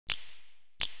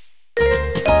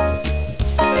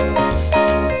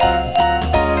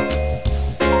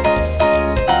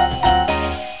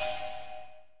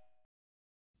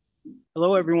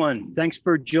Hello, everyone. Thanks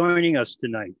for joining us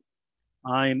tonight.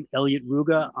 I'm Elliot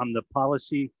Ruga. I'm the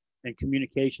Policy and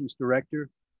Communications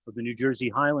Director of the New Jersey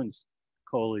Highlands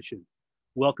Coalition.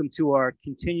 Welcome to our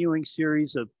continuing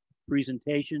series of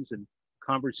presentations and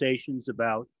conversations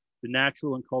about the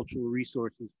natural and cultural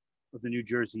resources of the New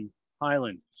Jersey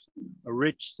Highlands, a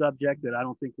rich subject that I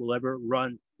don't think will ever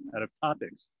run out of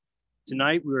topics.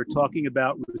 Tonight, we are talking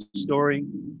about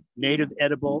restoring native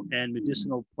edible and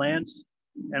medicinal plants.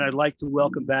 And I'd like to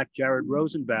welcome back Jared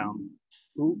Rosenbaum,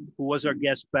 who was our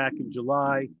guest back in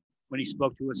July when he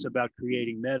spoke to us about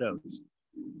creating meadows.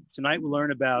 Tonight, we'll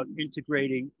learn about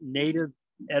integrating native,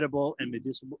 edible, and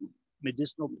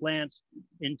medicinal plants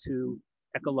into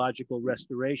ecological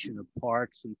restoration of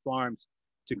parks and farms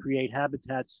to create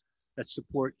habitats that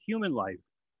support human life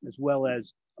as well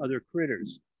as other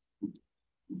critters.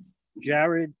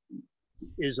 Jared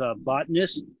is a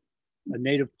botanist, a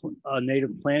native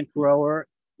plant grower,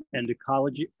 and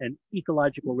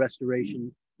ecological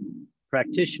restoration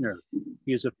practitioner.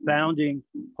 He is a founding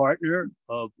partner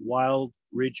of Wild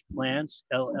Ridge Plants,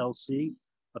 LLC,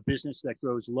 a business that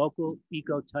grows local,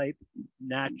 eco-type,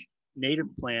 native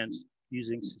plants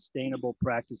using sustainable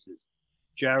practices.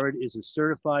 Jared is a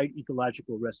certified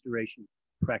ecological restoration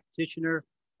practitioner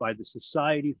by the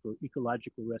Society for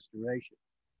Ecological Restoration.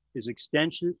 His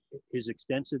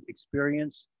extensive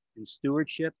experience in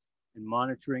stewardship and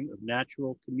monitoring of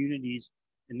natural communities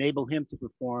enable him to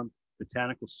perform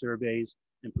botanical surveys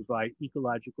and provide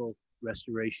ecological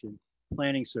restoration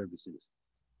planning services.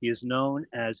 He is known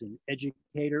as an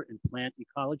educator in plant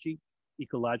ecology,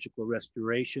 ecological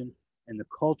restoration, and the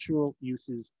cultural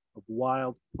uses of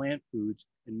wild plant foods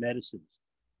and medicines.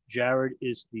 Jared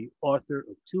is the author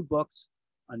of 2 books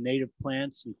on native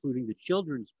plants, including the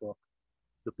children's book,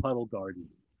 The Puddle Garden.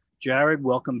 Jared,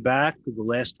 welcome back. The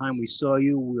last time we saw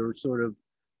you, we were sort of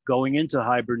going into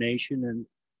hibernation, and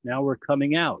now we're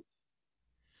coming out.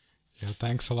 Yeah,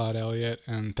 thanks a lot, Elliot.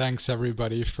 And thanks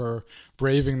everybody for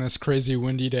braving this crazy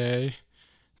windy day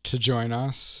to join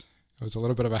us. It was a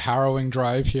little bit of a harrowing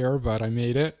drive here, but I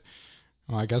made it.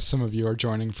 Well, I guess some of you are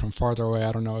joining from farther away.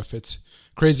 I don't know if it's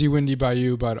crazy windy by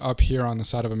you, but up here on the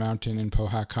side of a mountain in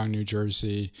Powhatan, New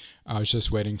Jersey, I was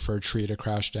just waiting for a tree to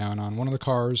crash down on one of the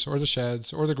cars or the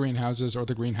sheds or the greenhouses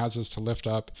to lift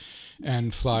up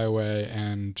and fly away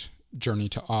and journey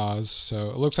to Oz.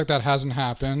 So it looks like that hasn't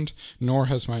happened, nor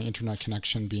has my internet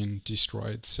connection been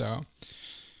destroyed. So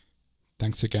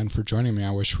thanks again for joining me.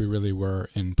 I wish we really were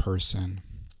in person.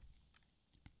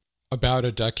 About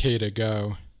a decade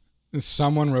ago,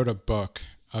 someone wrote a book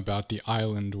about the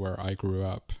island where I grew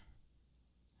up.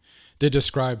 They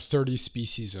described 30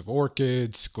 species of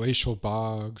orchids, glacial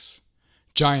bogs,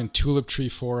 giant tulip tree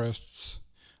forests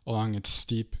along its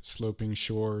steep, sloping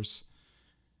shores.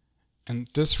 And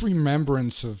this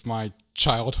remembrance of my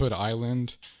childhood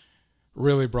island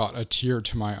really brought a tear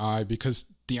to my eye, because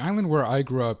the island where I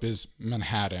grew up is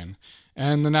Manhattan,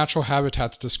 and the natural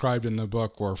habitats described in the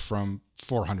book were from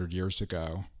 400 years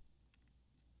ago.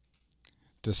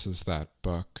 This is that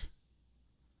book.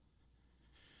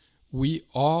 We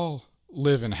all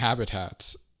live in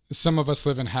habitats. Some of us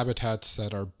live in habitats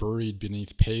that are buried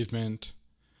beneath pavement,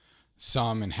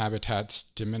 some in habitats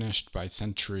diminished by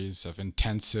centuries of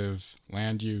intensive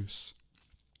land use.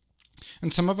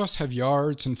 And some of us have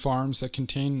yards and farms that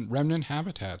contain remnant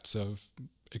habitats of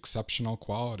exceptional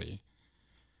quality.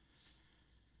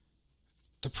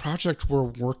 The project we're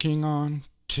working on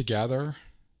together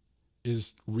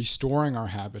is restoring our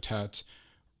habitats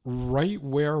right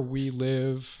where we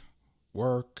live,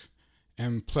 work,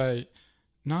 and play,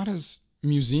 not as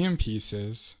museum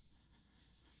pieces,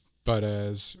 but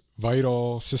as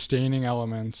vital, sustaining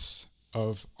elements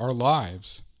of our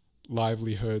lives,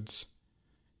 livelihoods,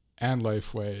 and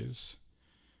lifeways.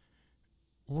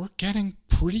 We're getting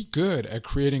pretty good at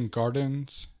creating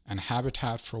gardens and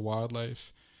habitat for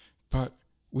wildlife, but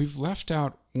we've left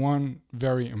out one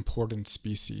very important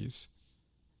species: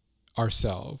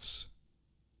 ourselves.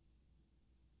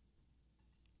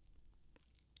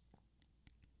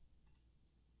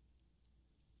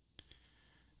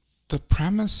 The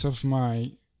premise of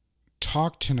my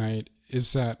talk tonight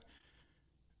is that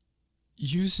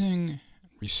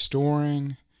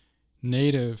restoring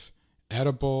native,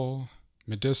 edible,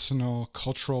 medicinal,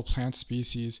 cultural plant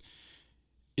species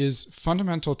is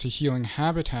fundamental to healing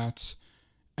habitats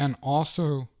and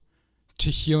also to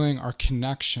healing our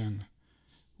connection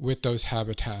with those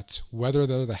habitats, whether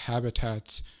they're the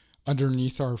habitats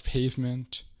underneath our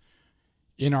pavement,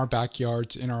 in our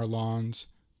backyards, in our lawns,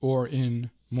 or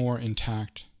in more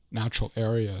intact natural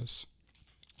areas.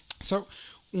 So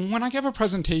when I give a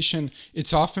presentation,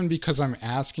 it's often because I'm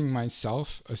asking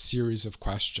myself a series of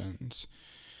questions.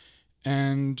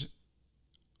 And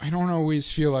I don't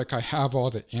always feel like I have all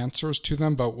the answers to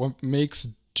them, but what makes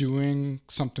doing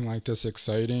something like this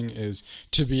exciting is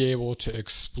to be able to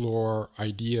explore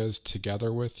ideas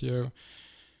together with you.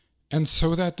 And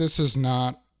so that this is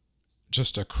not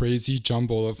just a crazy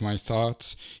jumble of my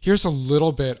thoughts, here's a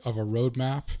little bit of a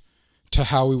roadmap to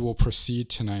how we will proceed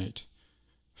tonight.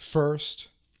 First,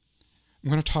 I'm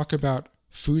going to talk about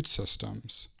food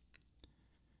systems.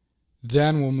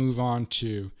 Then we'll move on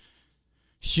to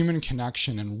human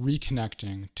connection and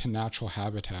reconnecting to natural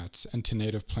habitats and to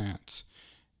native plants.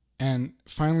 And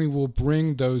finally, we'll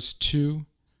bring those two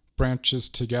branches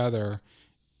together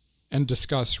and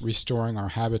discuss restoring our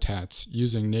habitats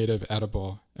using native,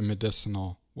 edible, and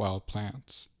medicinal wild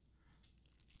plants.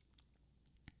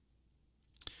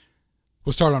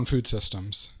 We'll start on food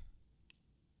systems.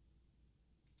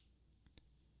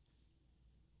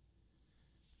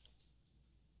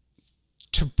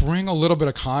 To bring a little bit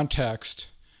of context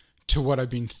to what I've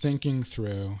been thinking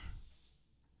through,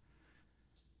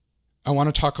 I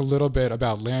want to talk a little bit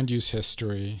about land use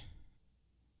history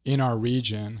in our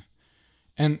region.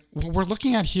 And what we're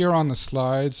looking at here on the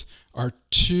slides are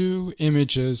two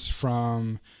images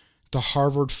from the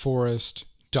Harvard Forest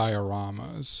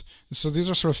dioramas. So these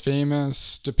are sort of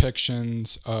famous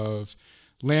depictions of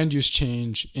land use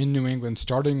change in New England,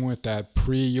 starting with that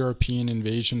pre-European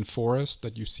invasion forest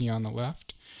that you see on the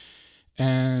left.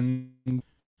 And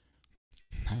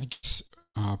I guess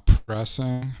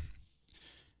progressing,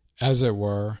 as it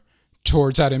were,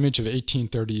 towards that image of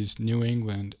 1830s New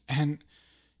England. And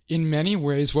in many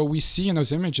ways, what we see in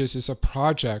those images is a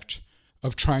project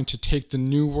of trying to take the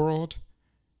new world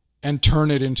and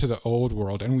turn it into the old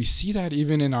world. And we see that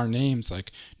even in our names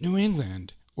like New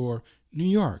England or New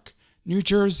York, New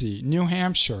Jersey, New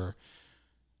Hampshire.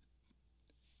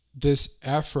 This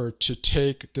effort to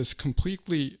take this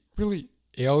completely, really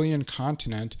alien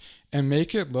continent and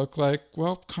make it look like,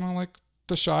 well, kind of like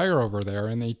the Shire over there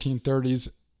in the 1830s,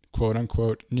 quote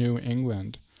unquote, New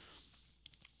England.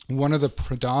 One of the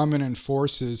predominant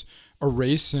forces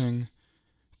erasing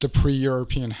the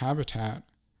pre-European habitat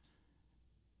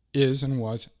is and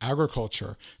was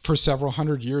agriculture. For several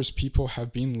hundred years, people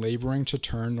have been laboring to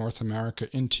turn North America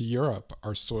into Europe.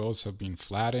 Our soils have been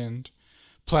flattened,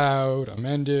 plowed,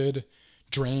 amended,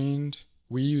 drained.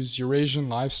 We use Eurasian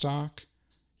livestock,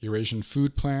 Eurasian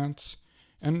food plants,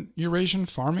 and Eurasian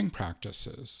farming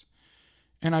practices.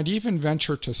 And I'd even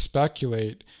venture to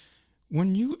speculate,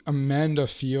 when you amend a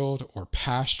field or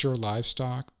pasture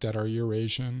livestock that are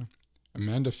Eurasian,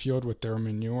 amend a field with their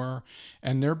manure,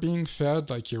 and they're being fed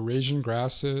like Eurasian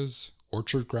grasses,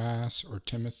 orchard grass, or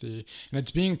timothy, and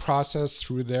it's being processed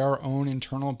through their own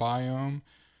internal biome,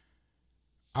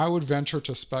 I would venture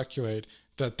to speculate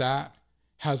that that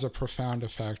has a profound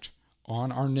effect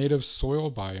on our native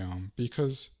soil biome,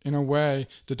 because in a way,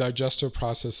 the digestive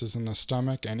processes in the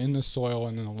stomach and in the soil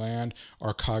and in the land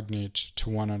are cognate to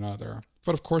one another.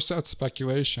 But of course, that's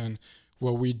speculation.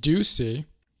 What we do see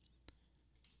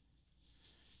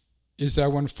is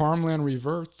that when farmland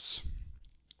reverts,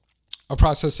 a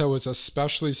process that was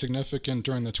especially significant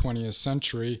during the 20th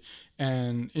century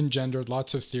and engendered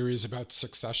lots of theories about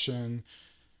succession,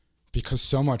 because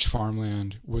so much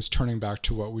farmland was turning back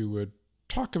to what we would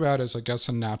talk about as, I guess,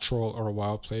 a natural or a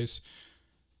wild place.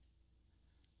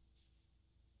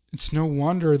 It's no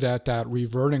wonder that that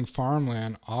reverting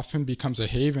farmland often becomes a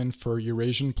haven for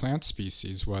Eurasian plant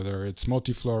species, whether it's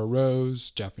multiflora rose,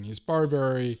 Japanese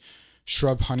barberry,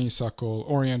 shrub honeysuckle,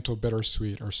 oriental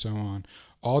bittersweet, or so on.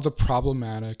 All the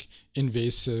problematic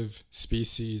invasive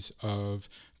species of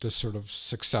the sort of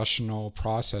successional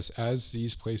process as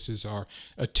these places are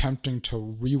attempting to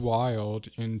rewild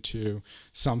into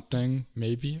something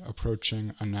maybe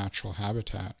approaching a natural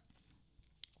habitat.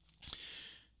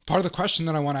 Part of the question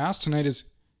that I want to ask tonight is,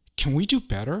 can we do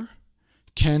better?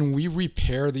 Can we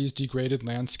repair these degraded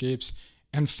landscapes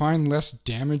and find less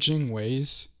damaging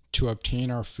ways to obtain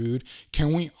our food?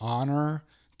 Can we honor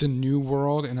the new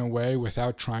world in a way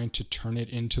without trying to turn it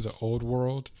into the old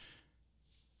world?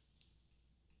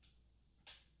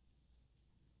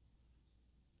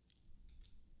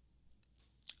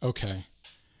 Okay,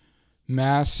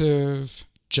 massive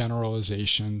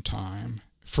generalization time.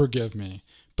 Forgive me.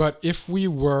 But if we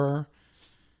were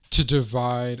to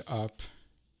divide up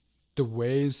the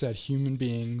ways that human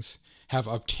beings have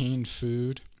obtained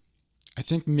food, I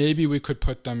think maybe we could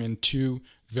put them in two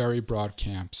very broad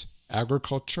camps.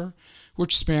 Agriculture,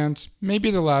 which spans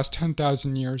maybe the last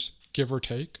 10,000 years, give or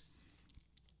take,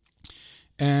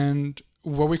 and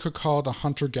what we could call the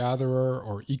hunter-gatherer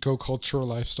or ecoculture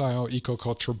lifestyle,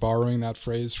 ecoculture borrowing that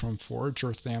phrase from Forge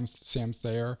or Sam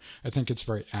Thayer. I think it's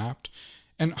very apt.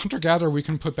 And hunter-gatherer we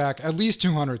can put back at least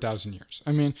 200,000 years.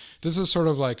 I mean, this is sort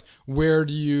of like, where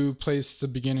do you place the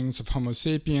beginnings of Homo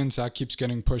sapiens? That keeps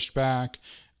getting pushed back.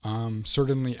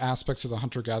 Certainly aspects of the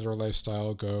hunter-gatherer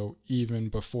lifestyle go even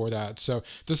before that. So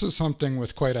this is something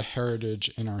with quite a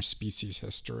heritage in our species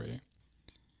history.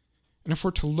 And if we're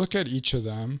to look at each of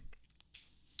them,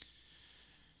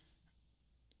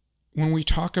 when we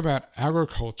talk about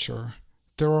agriculture,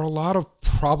 there are a lot of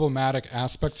problematic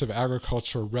aspects of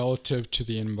agriculture relative to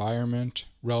the environment,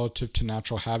 relative to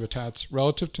natural habitats,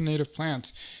 relative to native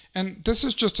plants. And this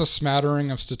is just a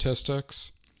smattering of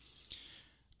statistics.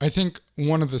 I think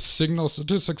one of the signal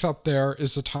statistics up there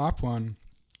is the top one,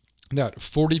 that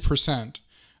 40%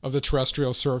 of the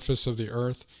terrestrial surface of the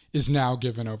Earth is now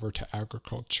given over to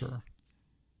agriculture.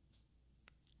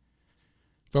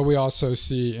 But we also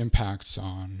see impacts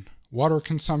on water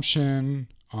consumption,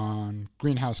 on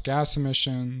greenhouse gas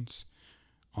emissions,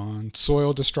 on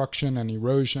soil destruction and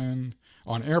erosion,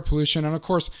 on air pollution. And of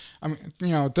course, I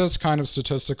mean, this kind of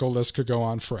statistical list could go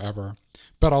on forever.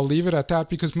 But I'll leave it at that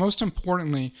because most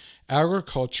importantly,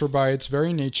 agriculture by its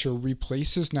very nature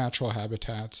replaces natural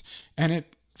habitats and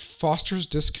it fosters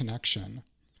disconnection.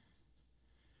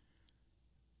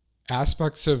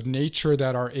 Aspects of nature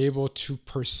that are able to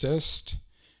persist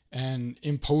and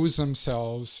impose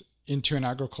themselves into an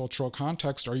agricultural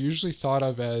context are usually thought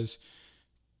of as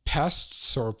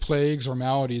pests or plagues or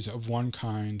maladies of one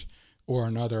kind or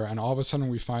another. And all of a sudden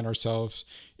we find ourselves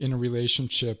in a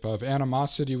relationship of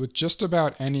animosity with just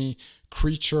about any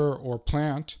creature or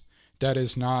plant that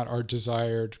is not our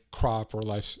desired crop or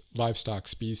livestock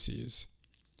species.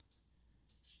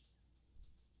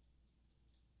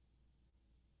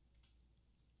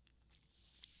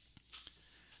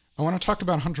 I want to talk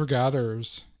about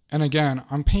hunter-gatherers. And again,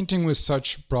 I'm painting with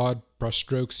such broad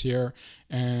brushstrokes here,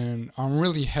 and I'm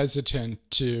really hesitant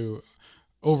to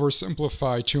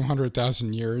oversimplify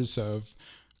 200,000 years of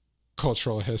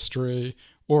cultural history,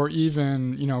 or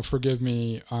even, forgive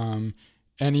me,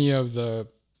 any of the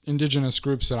indigenous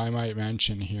groups that I might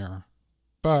mention here.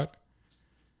 But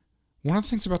one of the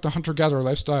things about the hunter-gatherer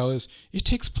lifestyle is it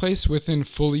takes place within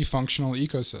fully functional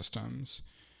ecosystems.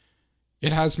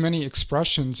 It has many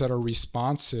expressions that are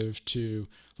responsive to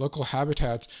local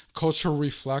habitats. Culture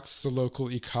reflects the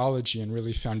local ecology in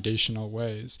really foundational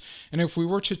ways. And if we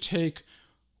were to take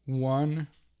one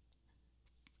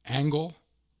angle,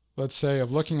 let's say,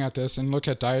 of looking at this and look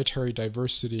at dietary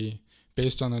diversity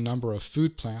based on the number of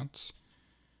food plants,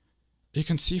 you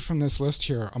can see from this list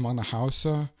here, among the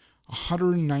Hausa,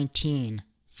 119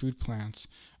 food plants.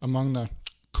 Among the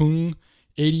Kung,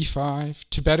 85,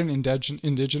 Tibetan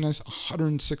indigenous,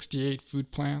 168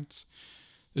 food plants.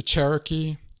 The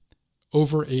Cherokee,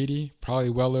 over 80, probably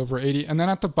well over 80. And then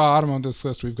at the bottom of this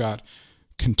list, we've got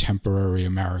contemporary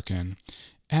American.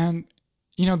 And,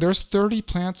 there's 30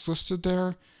 plants listed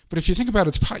there. But if you think about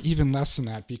it, it's probably even less than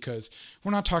that because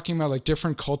we're not talking about like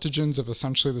different cultigens of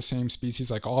essentially the same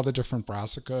species, like all the different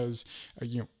brassicas,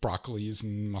 broccolis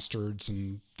and mustards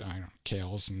and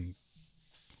kales and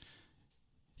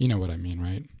you know what I mean,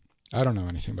 right? I don't know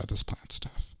anything about this plant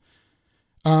stuff.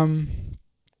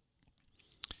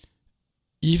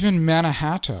 Even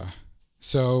Mannahatta,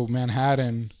 so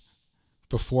Manhattan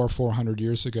before 400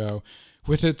 years ago,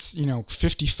 with its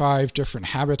 55 different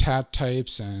habitat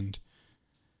types and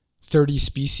 30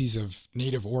 species of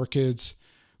native orchids,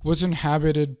 was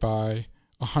inhabited by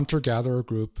a hunter-gatherer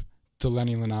group, the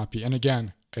Lenni Lenape. And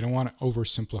again, I don't want to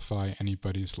oversimplify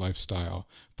anybody's lifestyle,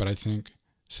 but I think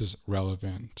this is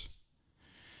relevant.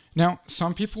 Now,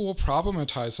 some people will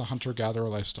problematize the hunter-gatherer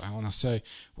lifestyle and they'll say,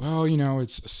 well,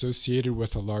 it's associated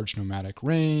with a large nomadic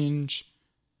range.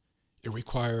 It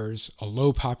requires a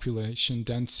low population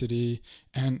density.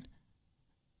 And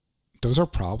those are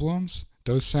problems.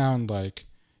 Those sound like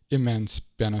immense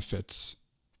benefits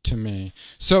to me.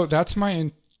 So that's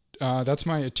my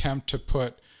attempt to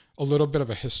put a little bit of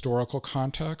a historical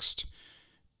context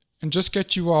and just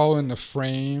get you all in the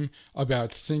frame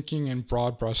about thinking in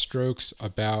broad brushstrokes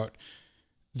about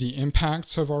the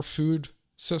impacts of our food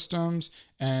systems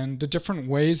and the different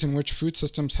ways in which food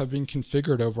systems have been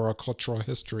configured over our cultural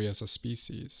history as a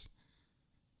species.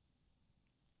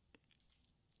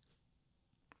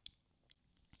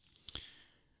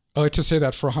 I like to say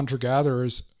that for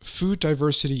hunter-gatherers, food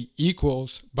diversity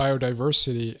equals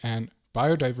biodiversity, and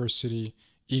biodiversity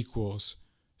equals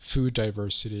food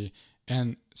diversity.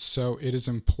 And so it is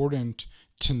important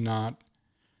to not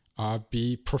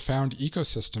be profound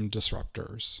ecosystem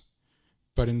disruptors,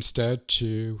 but instead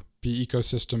to be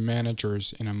ecosystem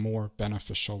managers in a more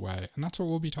beneficial way. And that's what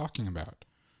we'll be talking about.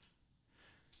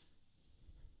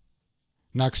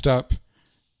 Next up,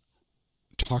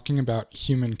 talking about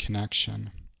human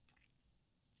connection.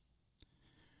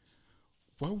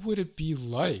 What would it be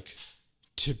like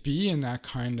to be in that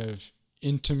kind of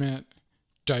intimate,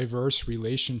 diverse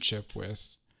relationship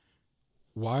with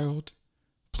wild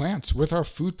plants, with our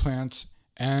food plants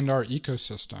and our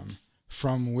ecosystem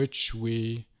from which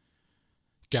we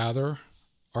gather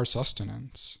our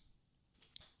sustenance?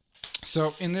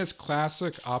 So in this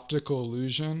classic optical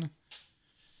illusion,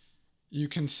 you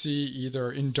can see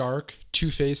either in dark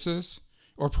 2 faces,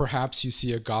 or perhaps you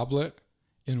see a goblet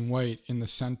in white in the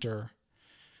center.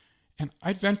 And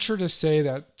I'd venture to say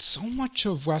that so much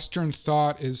of Western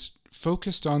thought is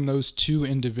focused on those 2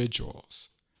 individuals,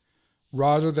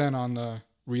 rather than on the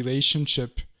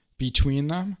relationship between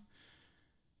them.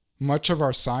 Much of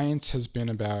our science has been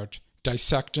about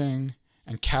dissecting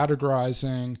and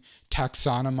categorizing,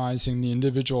 taxonomizing the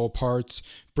individual parts,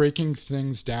 breaking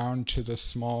things down to the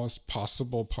smallest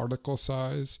possible particle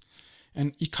size.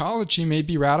 And ecology may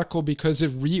be radical because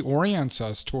it reorients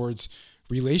us towards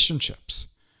relationships,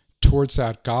 towards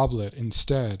that goblet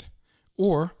instead.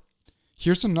 Or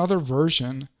here's another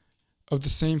version of the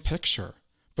same picture,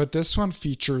 but this one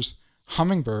features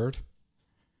hummingbird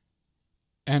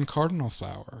and cardinal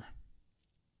flower.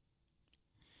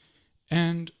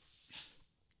 And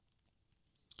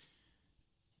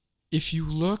if you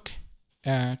look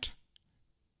at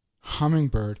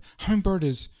hummingbird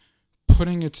is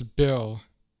putting its bill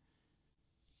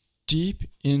deep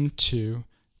into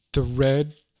the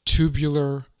red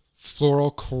tubular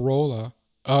floral corolla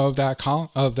of that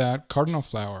cardinal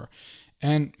flower.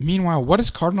 And meanwhile, what is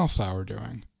cardinal flower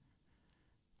doing?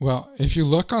 Well, if you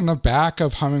look on the back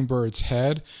of hummingbird's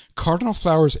head, cardinal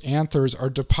flower's anthers are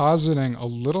depositing a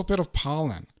little bit of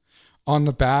pollen on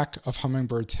the back of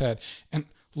hummingbird's head. And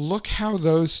look how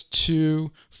those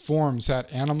 2 forms,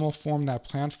 that animal form, that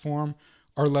plant form,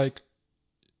 are like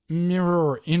mirror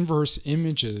or inverse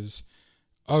images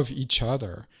of each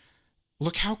other.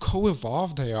 Look how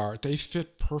co-evolved they are. They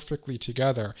fit perfectly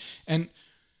together. And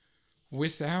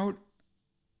without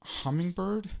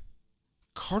hummingbird,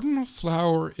 cardinal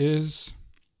flower is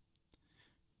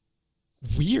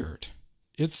weird.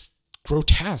 It's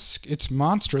grotesque. It's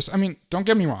monstrous. I mean, don't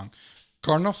get me wrong.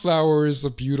 Cardinal flower is a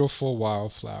beautiful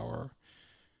wildflower.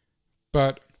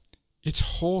 But its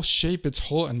whole shape, its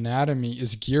whole anatomy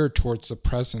is geared towards the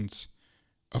presence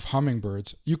of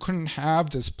hummingbirds. You couldn't have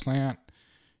this plant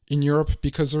in Europe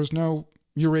because there's no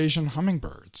Eurasian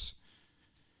hummingbirds.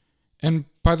 And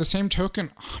by the same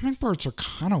token, hummingbirds are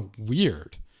kind of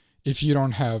weird if you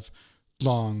don't have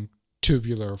long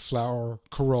tubular flower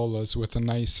corollas with a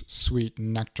nice sweet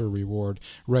nectar reward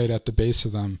right at the base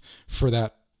of them for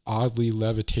that oddly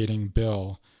levitating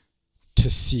bill to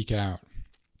seek out.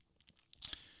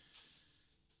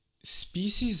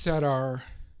 Species that are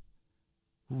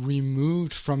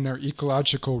removed from their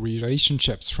ecological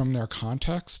relationships, from their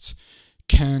contexts,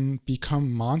 can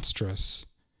become monstrous.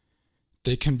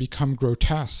 They can become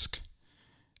grotesque.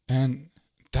 And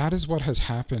that is what has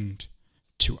happened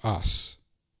to us.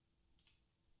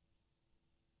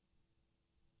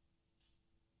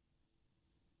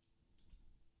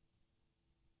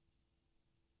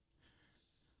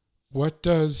 What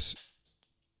does...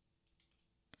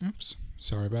 Oops,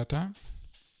 sorry about that.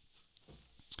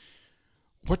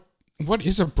 What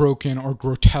is a broken or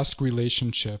grotesque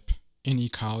relationship in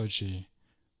ecology?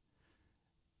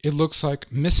 It looks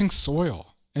like missing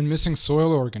soil and missing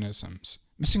soil organisms,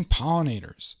 missing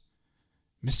pollinators,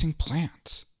 missing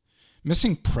plants,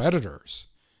 missing predators,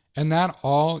 and that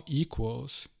all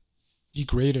equals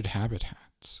degraded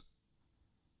habitats.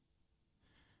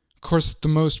 Of course, the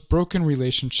most broken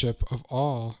relationship of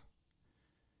all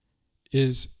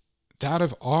is that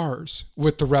of ours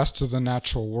with the rest of the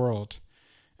natural world.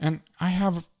 And I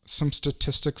have some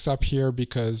statistics up here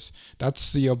because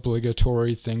that's the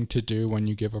obligatory thing to do when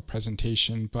you give a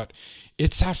presentation, but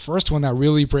it's that first one that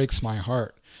really breaks my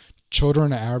heart.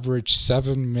 Children average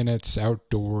 7 minutes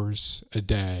outdoors a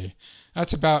day.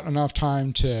 That's about enough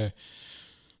time to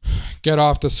get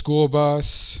off the school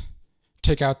bus,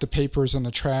 take out the papers in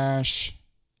the trash,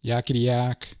 yakety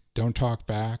yak, don't talk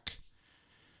back.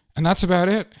 And that's about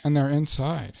it, and they're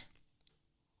inside.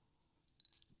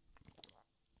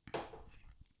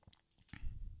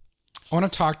 I want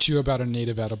to talk to you about a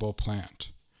native edible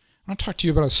plant. I want to talk to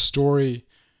you about a story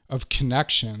of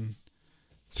connection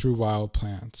through wild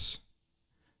plants.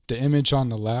 The image on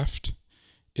the left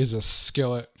is a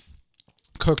skillet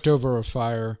cooked over a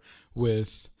fire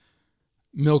with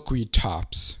milkweed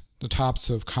tops, the tops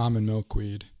of common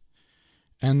milkweed.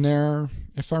 And they're,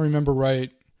 if I remember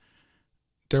right,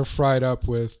 they're fried up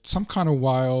with some kind of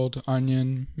wild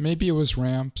onion. Maybe it was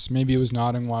ramps, maybe it was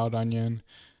nodding wild onion,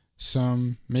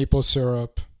 some maple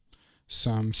syrup,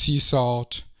 some sea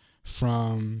salt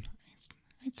from,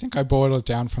 I think I boiled it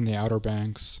down from the Outer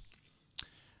Banks,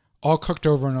 all cooked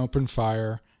over an open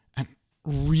fire, and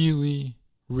really,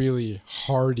 really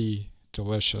hearty,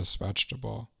 delicious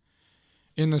vegetable.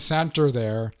 In the center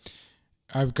there,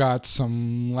 I've got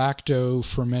some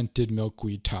lacto-fermented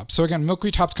milkweed tops. So again,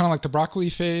 milkweed tops kind of like the broccoli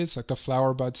phase, like the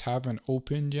flower buds haven't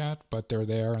opened yet, but they're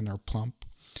there and they're plump.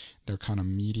 They're kind of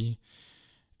meaty.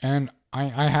 And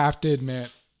I have to admit,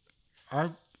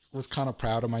 I was kind of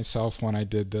proud of myself when I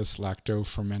did this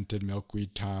lacto-fermented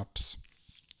milkweed tops.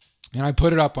 And I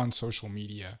put it up on social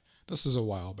media. This is a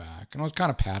while back. And I was kind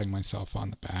of patting myself on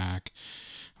the back.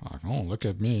 Like, oh, look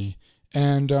at me.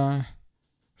 And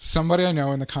somebody I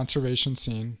know in the conservation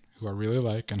scene, who I really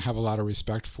like and have a lot of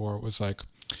respect for, was like,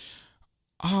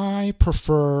 I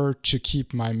prefer to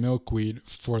keep my milkweed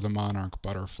for the monarch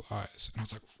butterflies. And I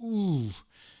was like, ooh.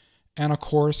 And of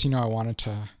course, I wanted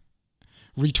to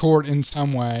retort in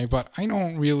some way, but I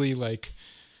don't really like,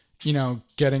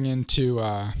 getting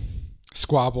into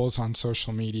squabbles on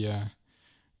social media,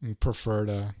 and prefer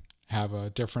to have a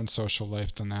different social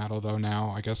life than that. Although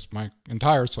now I guess my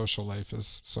entire social life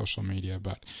is social media,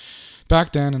 but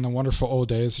back then in the wonderful old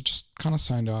days, it just kind of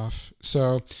signed off.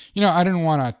 So, I didn't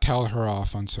want to tell her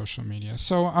off on social media.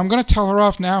 So I'm going to tell her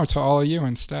off now to all of you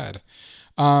instead.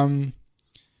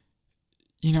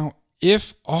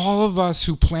 If all of us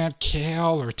who plant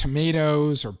kale or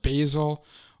tomatoes or basil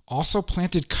also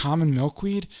planted common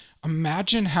milkweed,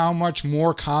 imagine how much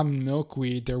more common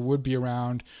milkweed there would be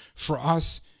around for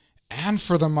us and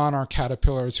for the monarch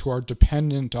caterpillars who are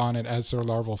dependent on it as their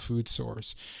larval food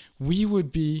source. We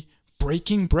would be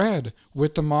breaking bread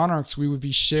with the monarchs. We would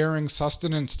be sharing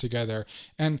sustenance together.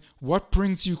 And what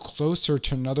brings you closer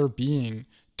to another being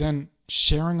than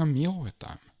sharing a meal with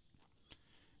them?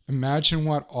 Imagine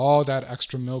what all that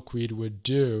extra milkweed would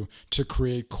do to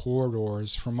create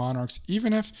corridors for monarchs,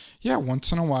 even if,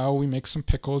 once in a while we make some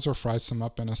pickles or fry some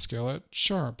up in a skillet.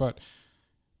 Sure, but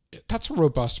that's a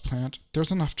robust plant.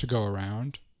 There's enough to go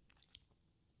around.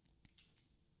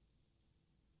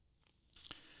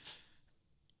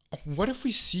 What if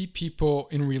we see people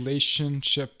in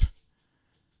relationship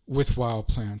with wild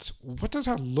plants? What does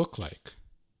that look like?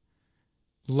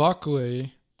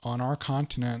 Luckily, on our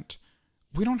continent,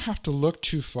 we don't have to look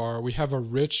too far. We have a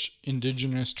rich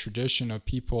indigenous tradition of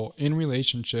people in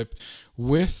relationship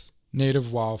with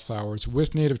native wildflowers,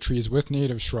 with native trees, with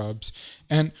native shrubs.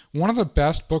 And one of the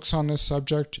best books on this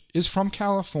subject is from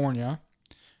California.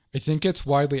 I think it's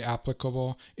widely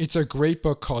applicable. It's a great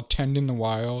book called Tending the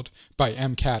Wild by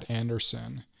M. Cat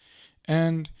Anderson.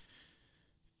 And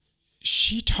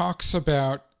she talks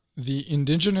about the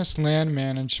indigenous land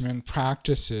management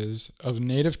practices of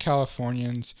Native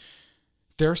Californians,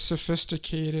 their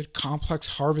sophisticated, complex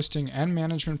harvesting and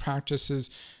management practices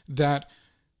that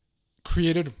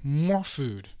created more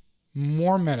food,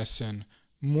 more medicine,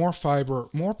 more fiber,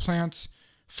 more plants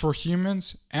for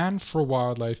humans and for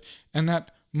wildlife, and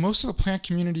that most of the plant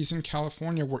communities in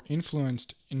California were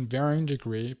influenced in varying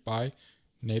degree by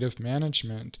native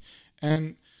management.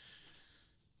 And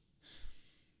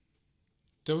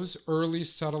those early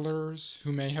settlers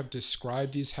who may have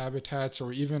described these habitats,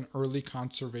 or even early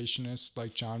conservationists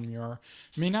like John Muir,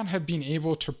 may not have been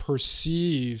able to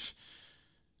perceive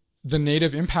the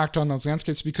native impact on those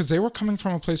landscapes because they were coming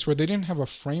from a place where they didn't have a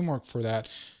framework for that.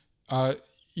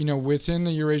 Within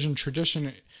the Eurasian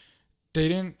tradition, they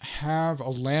didn't have a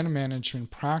land management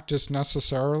practice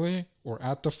necessarily, or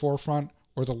at the forefront,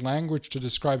 or the language to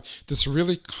describe this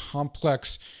really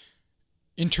complex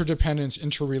interdependence,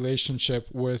 interrelationship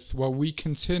with what we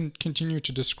continue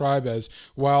to describe as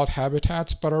wild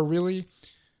habitats, but are really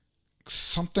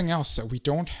something else that we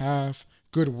don't have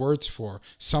good words for.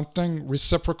 Something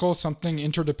reciprocal, something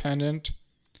interdependent,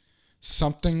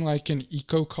 something like an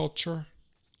ecoculture.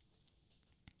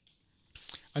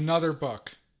 Another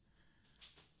book.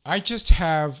 I just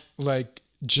have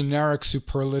generic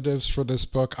superlatives for this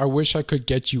book. I wish I could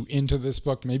get you into this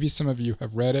book. Maybe some of you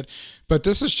have read it, but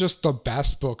this is just the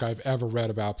best book I've ever read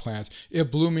about plants.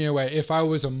 It blew me away. If I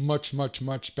was a much, much,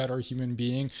 much better human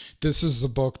being, this is the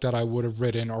book that I would have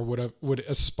written or would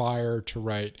aspire to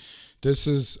write. This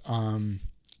is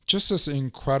just this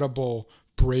incredible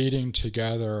braiding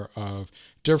together of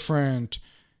different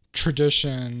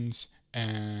traditions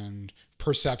and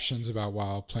perceptions about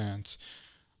wild plants.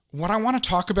 What I want to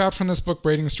talk about from this book,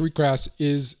 Braiding Streetgrass,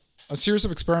 is a series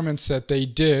of experiments that they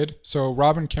did. So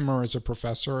Robin Kimmer is a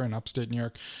professor in upstate New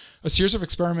York. A series of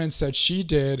experiments that she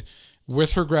did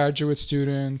with her graduate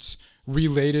students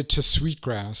related to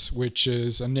sweetgrass, which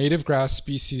is a native grass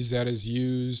species that is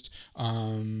used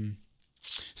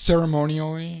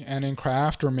ceremonially and in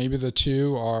craft, or maybe the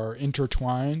two are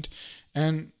intertwined.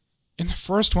 And in the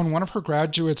first one of her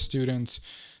graduate students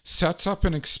sets up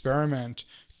an experiment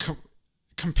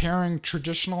comparing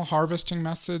traditional harvesting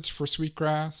methods for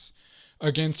sweetgrass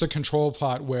against a control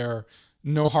plot where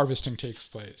no harvesting takes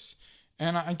place.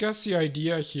 And I guess the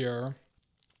idea here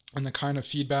and the kind of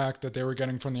feedback that they were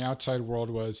getting from the outside world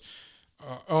was,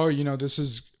 this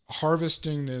is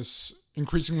harvesting this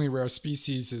increasingly rare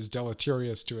species is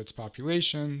deleterious to its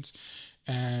populations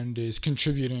and is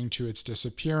contributing to its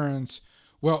disappearance.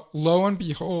 Well, lo and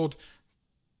behold,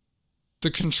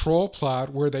 the control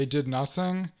plot where they did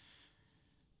nothing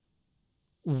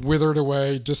withered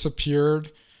away,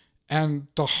 disappeared, and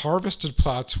the harvested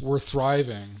plots were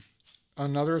thriving.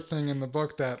 Another thing in the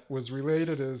book that was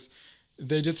related is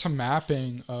they did some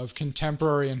mapping of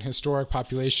contemporary and historic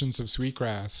populations of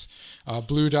sweetgrass.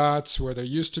 Blue dots where there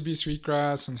used to be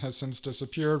sweetgrass and has since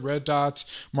disappeared. Red dots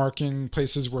marking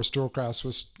places where sweetgrass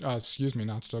was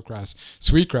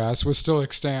still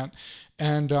extant.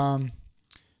 And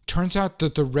turns out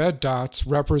that the red dots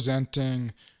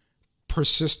representing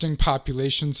persisting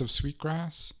populations of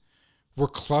sweetgrass were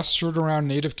clustered around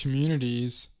native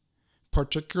communities,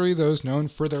 particularly those known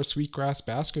for their sweetgrass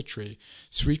basketry.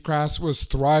 Sweetgrass was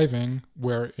thriving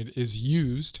where it is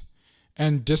used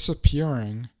and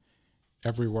disappearing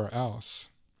everywhere else.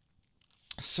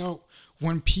 So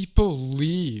when people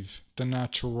leave the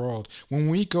natural world, when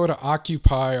we go to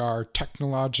occupy our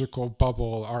technological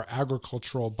bubble, our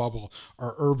agricultural bubble,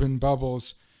 our urban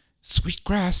bubbles,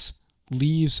 sweetgrass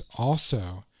leaves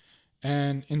also.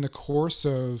 And in the course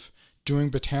of doing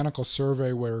botanical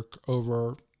survey work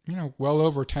over well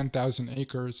over 10,000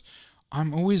 acres,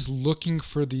 I'm always looking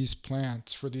for these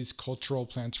plants, for these cultural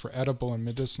plants, for edible and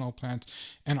medicinal plants,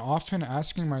 and often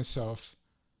asking myself,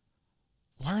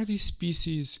 why are these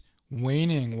species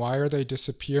waning? Why are they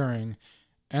disappearing?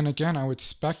 And again, I would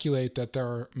speculate that there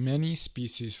are many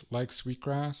species like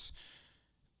sweetgrass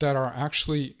that are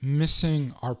actually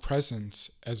missing our presence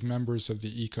as members of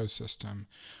the ecosystem.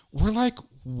 We're like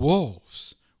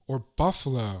wolves or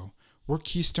buffalo. We're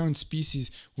keystone species.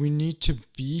 We need to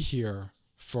be here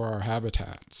for our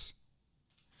habitats.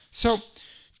 So,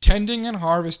 tending and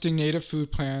harvesting native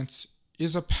food plants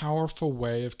is a powerful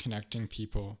way of connecting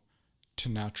people to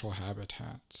natural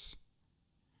habitats.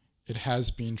 It has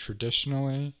been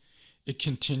traditionally. It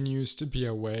continues to be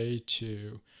a way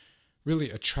to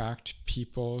really attract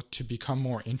people to become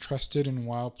more interested in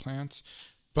wild plants.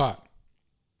 But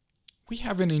we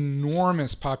have an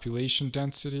enormous population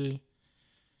density.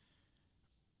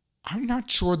 I'm not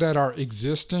sure that our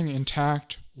existing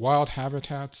intact wild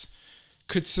habitats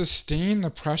could sustain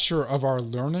the pressure of our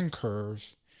learning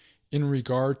curve in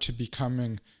regard to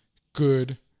becoming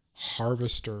good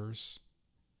harvesters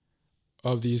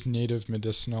of these native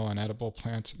medicinal and edible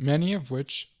plants, many of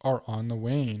which are on the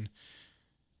wane.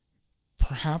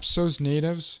 Perhaps those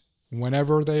natives,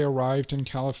 whenever they arrived in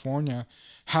California,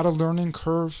 had a learning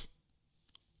curve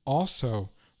also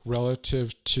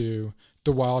relative to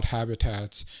the wild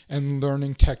habitats and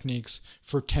learning techniques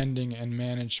for tending and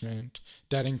management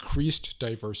that increased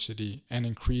diversity and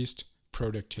increased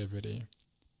productivity.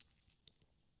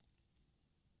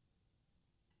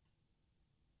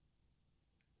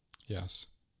 Yes,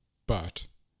 but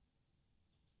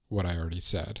what I already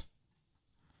said.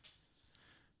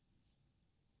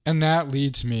 And that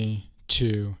leads me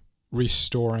to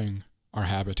restoring our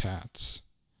habitats.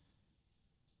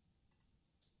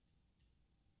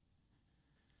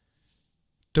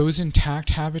 Those intact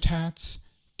habitats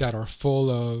that are full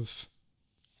of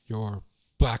your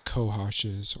black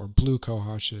cohoshes or blue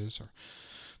cohoshes or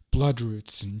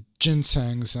bloodroots and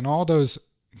ginsengs and all those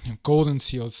golden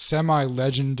seals,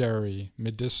 semi-legendary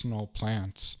medicinal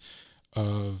plants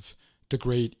of the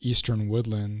great eastern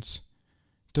woodlands,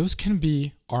 those can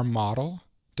be our model,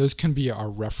 those can be our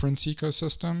reference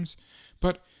ecosystems,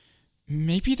 but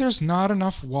maybe there's not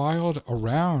enough wild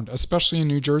around, especially in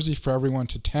New Jersey, for everyone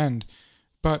to tend.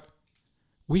 But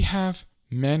we have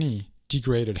many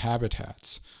degraded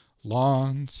habitats,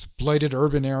 lawns, blighted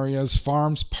urban areas,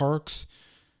 farms, parks,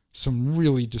 some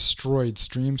really destroyed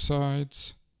stream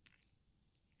sides.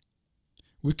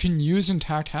 We can use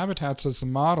intact habitats as the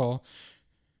model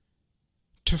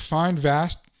to find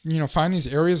find these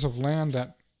areas of land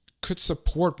that could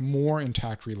support more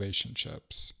intact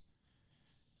relationships.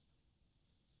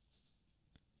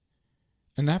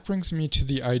 And that brings me to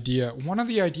the idea, one of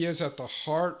the ideas at the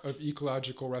heart of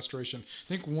ecological restoration. I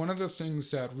think one of the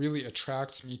things that really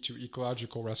attracts me to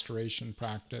ecological restoration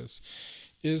practice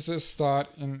is this thought,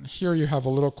 and here you have a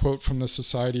little quote from the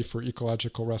Society for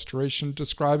Ecological Restoration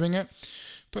describing it,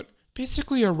 but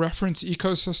basically a reference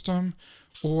ecosystem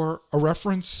or a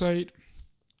reference site,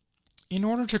 in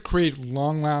order to create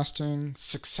long-lasting,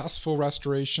 successful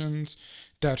restorations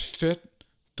that fit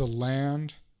the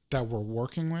land that we're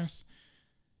working with,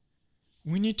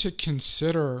 we need to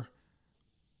consider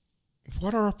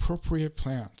what are appropriate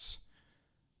plants,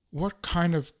 what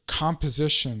kind of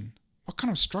composition, what kind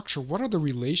of structure, what are the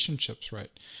relationships, right?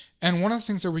 And one of the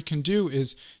things that we can do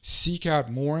is seek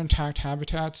out more intact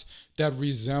habitats that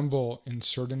resemble in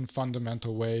certain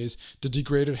fundamental ways the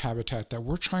degraded habitat that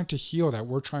we're trying to heal, that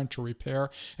we're trying to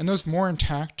repair. And those more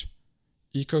intact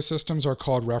ecosystems are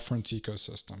called reference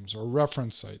ecosystems or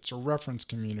reference sites or reference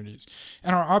communities.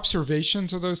 And our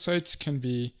observations of those sites can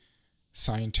be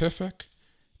scientific,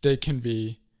 they can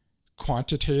be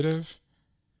quantitative,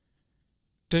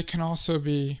 they can also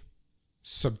be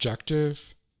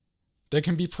subjective, they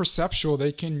can be perceptual,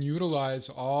 they can utilize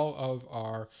all of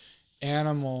our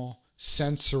animal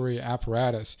sensory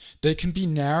apparatus. They can be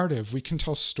narrative, we can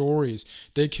tell stories,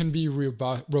 they can be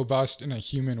robust in a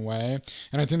human way.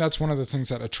 And I think that's one of the things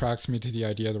that attracts me to the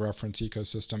idea of the reference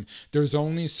ecosystem. There's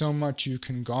only so much you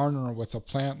can garner with a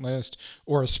plant list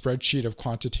or a spreadsheet of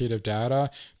quantitative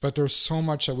data, but there's so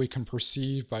much that we can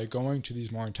perceive by going to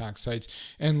these more intact sites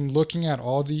and looking at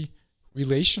all the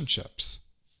relationships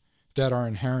that are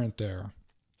inherent there.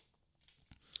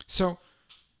 So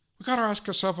we got to ask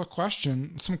ourselves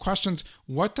some questions.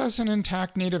 What does an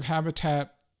intact native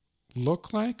habitat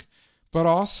look like? But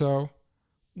also,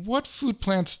 what food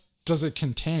plants does it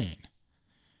contain?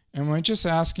 Am I just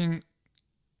asking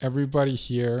everybody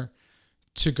here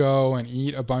to go and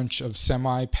eat a bunch of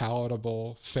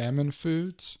semi-palatable famine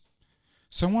foods?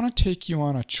 So I want to take you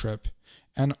on a trip,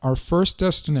 and our first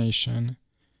destination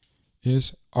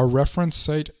is our reference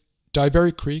site,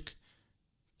 Dyeberry Creek,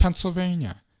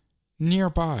 Pennsylvania.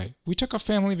 Nearby. We took a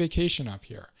family vacation up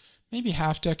here, maybe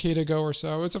half decade ago or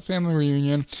so. It was a family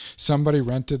reunion. Somebody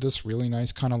rented this really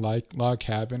nice kind of log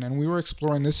cabin, and we were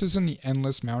exploring. This is in the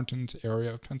Endless Mountains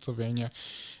area of Pennsylvania,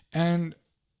 and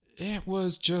it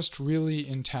was just really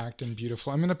intact and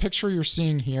beautiful. I mean, the picture you're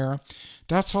seeing here,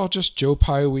 that's all just Joe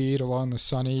Pye weed along the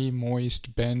sunny,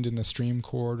 moist bend in the stream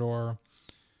corridor.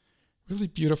 Really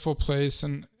beautiful place.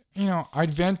 And, you know,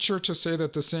 I'd venture to say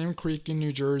that the same creek in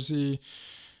New Jersey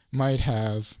might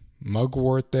have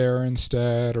mugwort there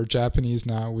instead, or Japanese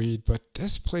knotweed, but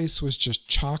this place was just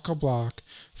chock-a-block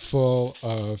full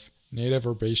of native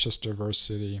herbaceous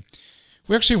diversity.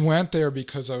 We actually went there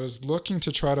because I was looking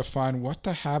to try to find what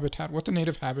the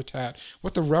native habitat,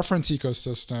 what the reference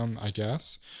ecosystem, I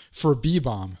guess, for bee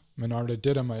balm, Monarda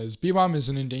didyma is. Bee balm is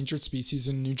an endangered species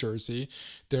in New Jersey.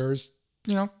 There's,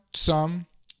 some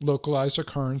localized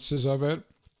occurrences of it.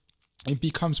 It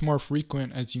becomes more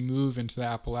frequent as you move into the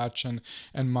Appalachian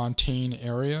and montane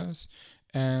areas.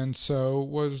 And so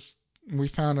we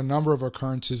found a number of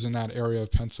occurrences in that area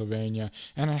of Pennsylvania.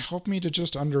 And it helped me to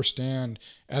just understand,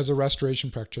 as a restoration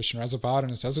practitioner, as a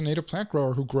botanist, as a native plant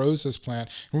grower who grows this plant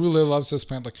and really loves this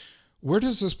plant, like, where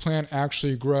does this plant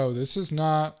actually grow? This is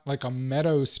not like a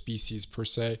meadow species per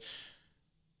se.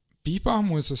 Bee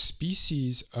balm was a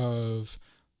species of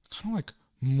kind of like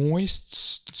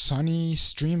moist, sunny,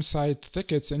 streamside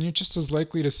thickets, and you're just as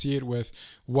likely to see it with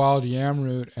wild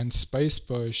yamroot and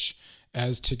spicebush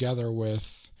as together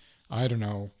with, I don't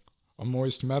know, a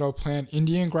moist meadow plant,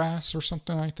 Indian grass or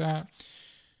something like that.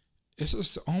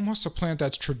 It's almost a plant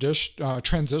that's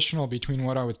transitional between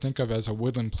what I would think of as a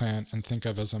woodland plant and think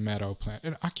of as a meadow plant.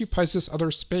 It occupies this other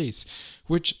space,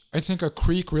 which I think a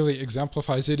creek really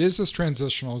exemplifies. It is this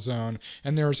transitional zone,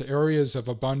 and there's areas of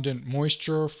abundant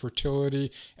moisture,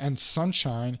 fertility, and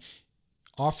sunshine,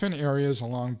 often areas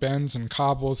along bends and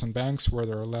cobbles and banks where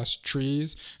there are less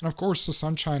trees, and of course the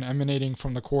sunshine emanating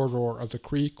from the corridor of the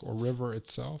creek or river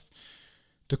itself.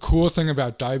 The cool thing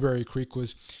about Dyeberry Creek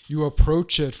was you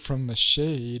approach it from the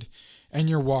shade and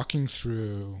you're walking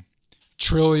through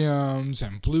trilliums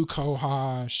and blue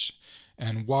cohosh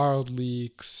and wild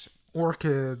leeks,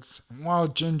 orchids, and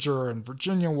wild ginger and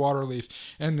Virginia waterleaf,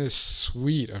 and this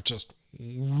suite of just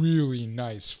really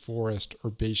nice forest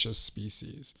herbaceous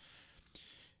species.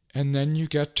 And then you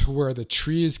get to where the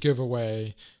trees give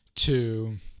away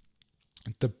to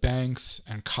the banks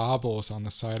and cobbles on the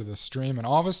side of the stream, and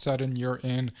all of a sudden you're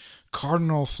in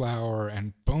cardinal flower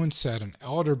and boneset and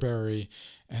elderberry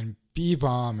and bee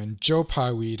balm and Joe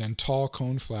Pye weed and tall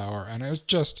coneflower, and it was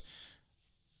just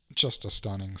a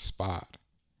stunning spot.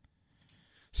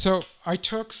 So I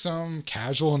took some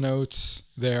casual notes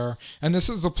there, and this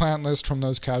is the plant list from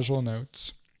those casual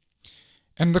notes.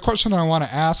 And the question I want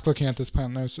to ask looking at this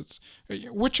plant list is,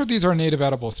 which of these are native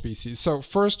edible species? So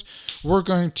first, we're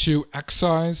going to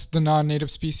excise the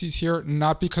non-native species here,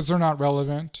 not because they're not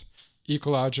relevant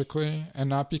ecologically, and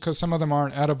not because some of them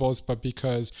aren't edibles, but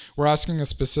because we're asking a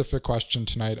specific question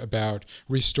tonight about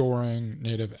restoring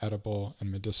native edible and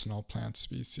medicinal plant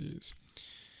species.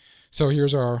 So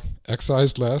here's our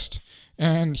excised list,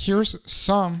 and here's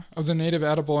some of the native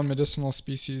edible and medicinal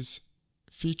species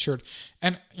featured.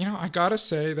 And I gotta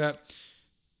say that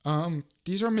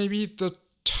these are maybe the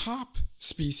top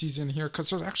species in here,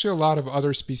 because there's actually a lot of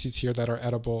other species here that are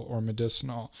edible or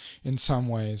medicinal in some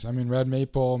ways. I mean, red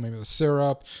maple, maybe the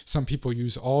syrup. Some people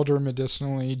use alder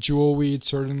medicinally. Jewelweed,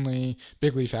 certainly.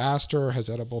 Big leaf aster has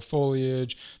edible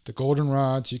foliage. The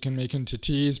goldenrods you can make into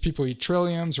teas. People eat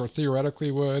trilliums, or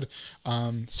theoretically would.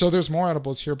 So there's more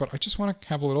edibles here, but I just want to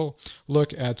have a little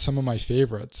look at some of my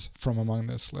favorites from among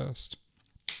this list.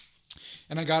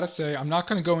 And I gotta say, I'm not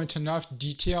gonna go into enough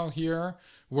detail here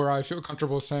where I feel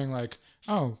comfortable saying like,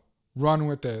 oh, run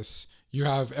with this. You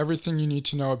have everything you need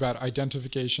to know about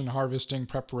identification, harvesting,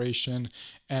 preparation,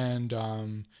 and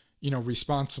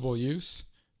responsible use.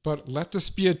 But let this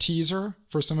be a teaser.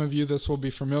 For some of you, this will be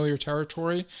familiar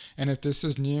territory. And if this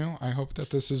is new, I hope that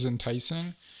this is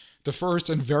enticing. The first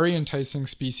and very enticing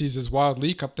species is wild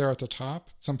leek up there at the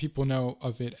top. Some people know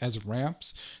of it as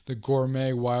ramps, the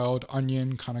gourmet wild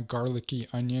onion, kind of garlicky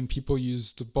onion. People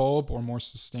use the bulb, or more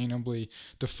sustainably,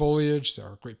 the foliage. There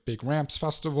are great big ramps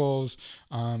festivals.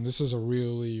 This is a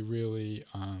really, really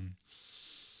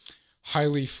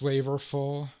highly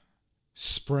flavorful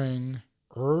spring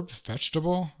herb,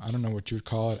 vegetable. I don't know what you would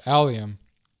call it. Allium.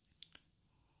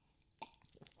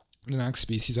 The next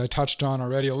species I touched on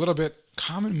already a little bit,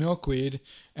 common milkweed,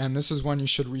 and this is one you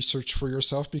should research for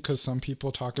yourself because some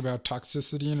people talk about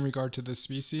toxicity in regard to this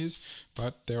species,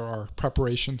 but there are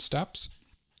preparation steps.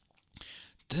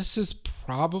 This is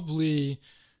probably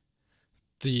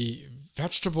the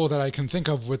vegetable that I can think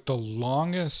of with the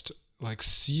longest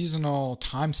seasonal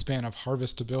time span of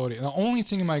harvestability. The only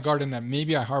thing in my garden that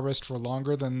maybe I harvest for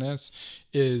longer than this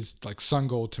is sun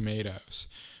gold tomatoes.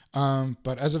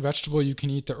 But as a vegetable, you can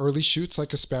eat the early shoots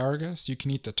like asparagus. You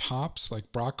can eat the tops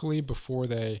like broccoli before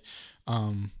they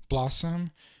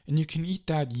blossom. And you can eat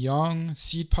that young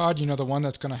seed pod, the one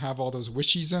that's going to have all those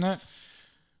wishies in it,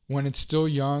 when it's still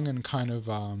young and kind of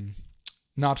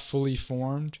not fully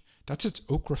formed. That's its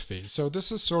okra phase. So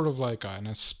this is sort of like an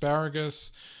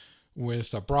asparagus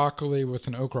with a broccoli with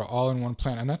an okra all in one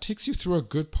plant. And that takes you through a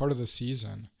good part of the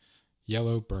season.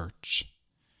 Yellow birch.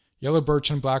 Yellow birch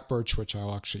and black birch, which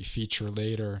I'll actually feature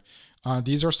later.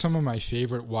 These are some of my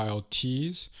favorite wild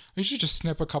teas. I usually just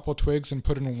snip a couple twigs and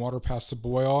put it in water past the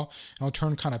boil, and it'll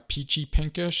turn kind of peachy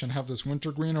pinkish and have this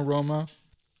wintergreen aroma.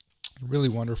 Really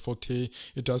wonderful tea.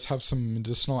 It does have some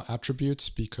medicinal attributes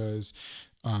because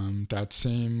that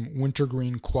same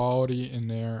wintergreen quality in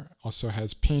there also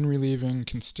has pain relieving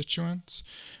constituents.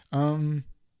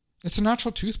 It's a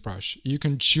natural toothbrush. You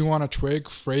can chew on a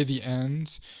twig, fray the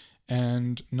ends,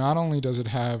 and not only does it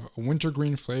have a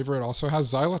wintergreen flavor, it also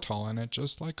has xylitol in it,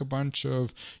 just like a bunch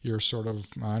of your sort of,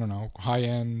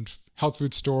 high-end health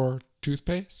food store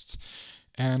toothpastes.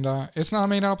 And it's not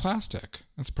made out of plastic.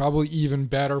 It's probably even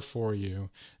better for you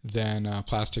than a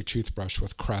plastic toothbrush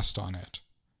with Crest on it.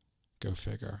 Go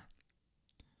figure.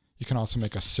 You can also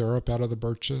make a syrup out of the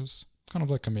birches, kind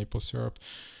of like a maple syrup.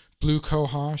 Blue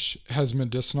cohosh has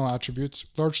medicinal attributes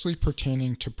largely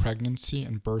pertaining to pregnancy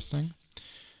and birthing.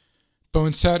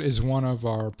 Boneset is one of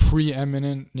our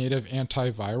preeminent native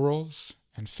antivirals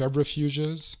and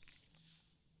febrifuges.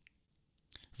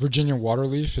 Virginia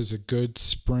waterleaf is a good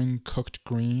spring cooked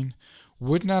green.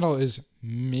 Wood nettle is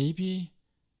maybe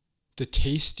the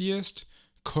tastiest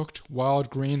cooked wild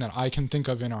green that I can think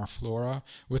of in our flora,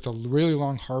 with a really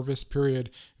long harvest period,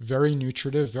 very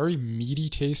nutritive, very meaty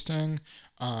tasting.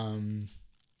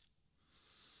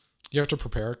 You have to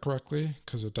prepare it correctly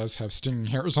because it does have stinging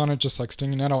hairs on it, just like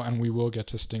stinging nettle, and we will get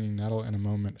to stinging nettle in a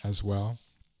moment as well.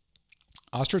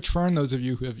 Ostrich fern, those of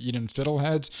you who have eaten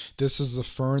fiddleheads, this is the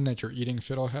fern that you're eating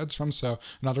fiddleheads from, so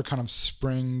another kind of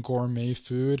spring gourmet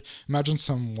food. Imagine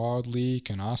some wild leek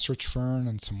and ostrich fern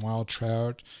and some wild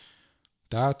trout.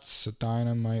 That's a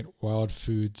dynamite wild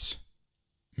foods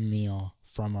meal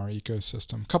from our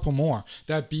ecosystem. Couple more.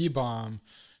 That bee balm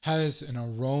has an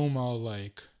aroma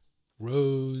like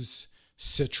rose,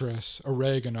 citrus,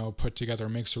 oregano put together. It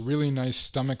makes a really nice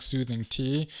stomach soothing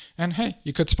tea. And hey,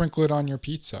 you could sprinkle it on your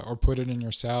pizza or put it in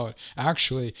your salad.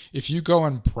 Actually, if you go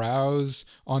and browse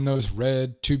on those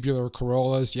red tubular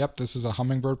corollas, yep, this is a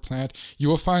hummingbird plant, you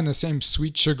will find the same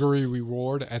sweet sugary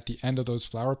reward at the end of those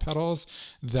flower petals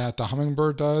that the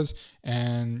hummingbird does.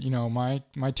 And my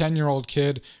 10-year-old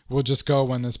kid will just go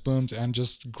when this blooms and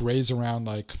just graze around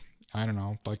like, I don't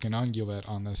know, like an ungulate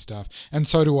on this stuff. And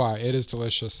so do I. It is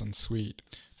delicious and sweet.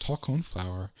 Tall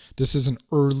coneflower. This is an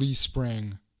early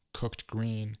spring cooked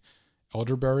green.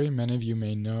 Elderberry, many of you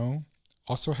may know,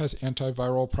 also has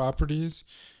antiviral properties.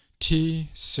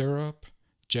 Tea, syrup,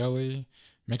 jelly.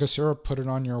 Make a syrup, put it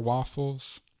on your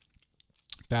waffles.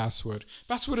 Basswood.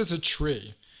 Basswood is a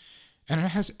tree, and it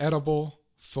has edible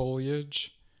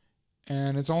foliage,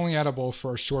 and it's only edible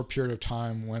for a short period of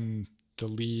time when the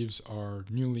leaves are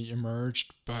newly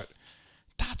emerged, but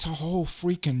that's a whole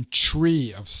freaking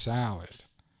tree of salad.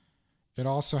 It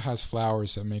also has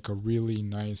flowers that make a really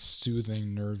nice,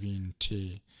 soothing, nerving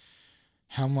tea.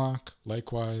 Hemlock,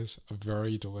 likewise, a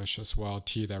very delicious wild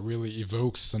tea that really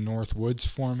evokes the North Woods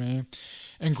for me.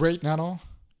 And great nettle,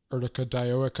 Urtica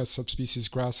dioica subspecies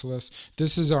gracilis.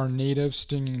 This is our native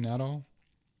stinging nettle.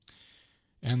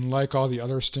 And like all the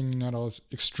other stinging nettles,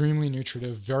 extremely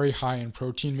nutritive, very high in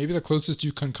protein. Maybe the closest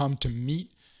you can come to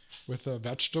meat with a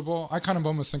vegetable. I kind of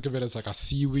almost think of it as like a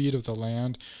seaweed of the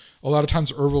land. A lot of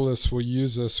times herbalists will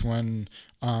use this when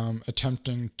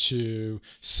attempting to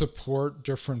support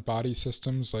different body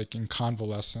systems, like in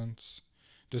convalescence.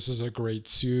 This is a great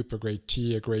soup, a great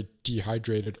tea, a great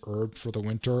dehydrated herb for the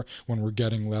winter when we're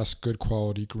getting less good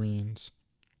quality greens.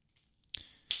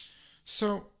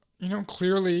 So,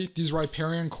 clearly these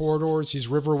riparian corridors, these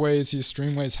riverways, these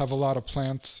streamways have a lot of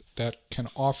plants that can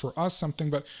offer us something,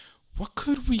 but what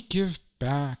could we give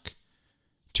back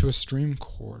to a stream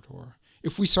corridor?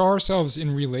 If we saw ourselves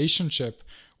in relationship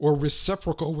or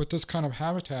reciprocal with this kind of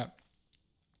habitat,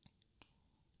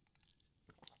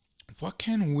 what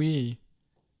can we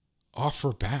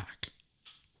offer back?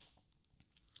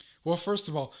 Well, first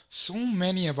of all, so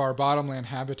many of our bottomland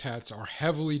habitats are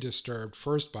heavily disturbed,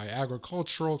 first by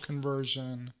agricultural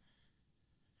conversion,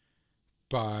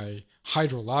 by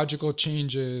hydrological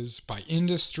changes, by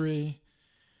industry.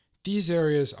 These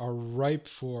areas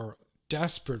are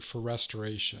desperate for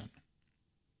restoration.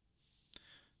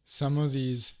 Some of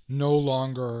these no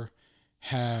longer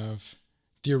have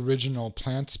the original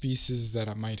plant species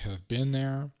that might have been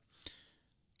there.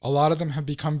 A lot of them have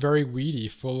become very weedy,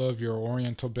 full of your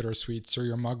oriental bittersweets or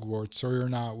your mugworts or your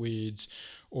knotweeds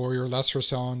or your lesser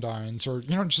celandines or,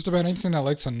 just about anything that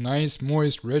likes a nice,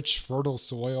 moist, rich, fertile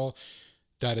soil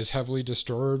that is heavily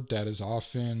disturbed, that is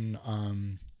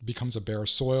often becomes a bare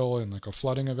soil in like a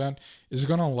flooding event, is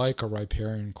going to like a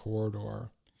riparian corridor.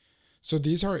 So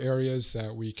these are areas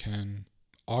that we can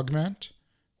augment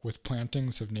with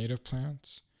plantings of native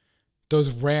plants.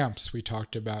 Those ramps we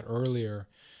talked about earlier,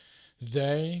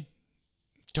 they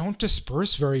don't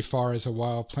disperse very far as a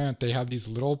wild plant. They have these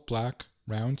little black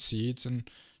round seeds, and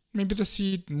maybe the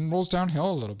seed rolls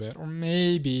downhill a little bit, or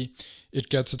maybe it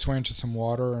gets its way into some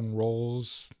water and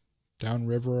rolls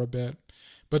downriver a bit.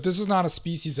 But this is not a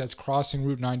species that's crossing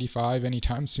Route 95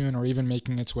 anytime soon, or even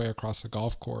making its way across a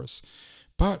golf course.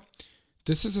 But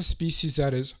this is a species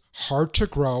that is hard to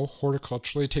grow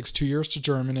horticulturally. It takes 2 years to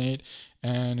germinate,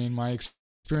 and in my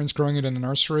experience growing it in the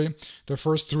nursery, the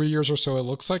first 3 years or so, it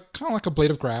looks like kind of like a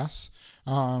blade of grass.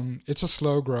 It's a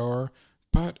slow grower,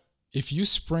 but if you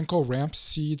sprinkle ramp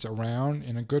seeds around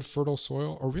in a good fertile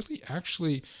soil, or really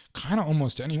actually kind of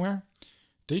almost anywhere,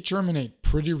 they germinate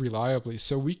pretty reliably.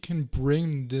 So we can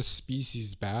bring this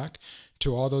species back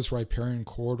to all those riparian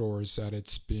corridors that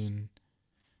it's been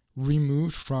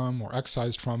removed from or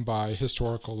excised from by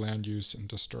historical land use and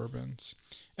disturbance.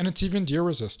 And it's even deer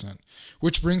resistant,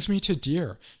 which brings me to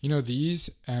deer. These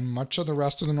and much of the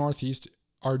rest of the Northeast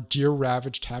are deer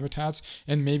ravaged habitats.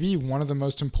 And maybe one of the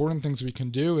most important things we can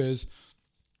do is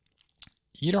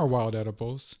eat our wild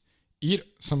edibles, eat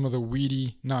some of the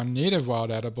weedy non-native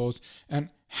wild edibles, and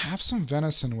have some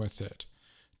venison with it.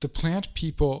 The plant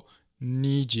people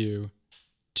need you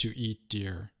to eat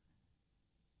deer.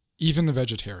 Even the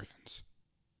vegetarians.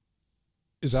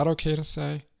 Is that okay to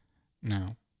say?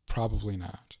 No, probably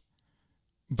not.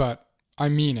 But I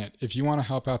mean it. If you want to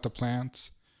help out the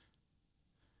plants,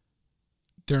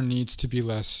 there needs to be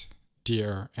less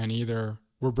deer, and either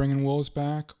we're bringing wolves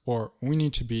back or we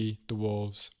need to be the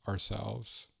wolves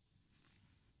ourselves.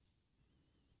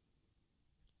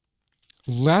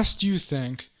 Lest you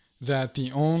think that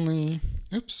the only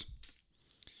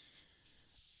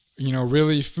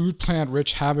really food plant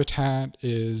rich habitat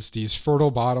is these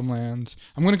fertile bottomlands.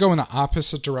 I'm going to go in the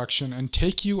opposite direction and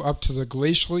take you up to the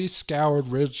glacially scoured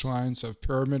ridgelines of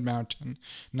Pyramid Mountain,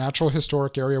 natural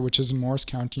historic area, which is in Morris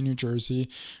County, New Jersey.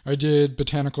 I did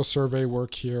botanical survey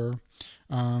work here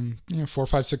 4,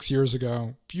 5, 6 years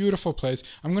ago. Beautiful place.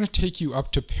 I'm going to take you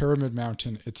up to Pyramid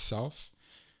Mountain itself,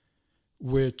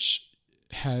 which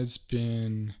has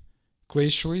been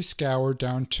glacially scoured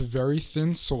down to very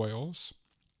thin soils,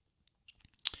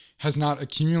 has not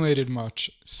accumulated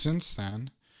much since then.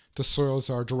 The soils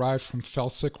are derived from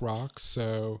felsic rocks,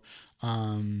 so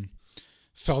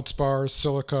feldspar,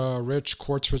 silica-rich,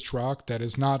 quartz-rich rock that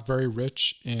is not very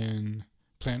rich in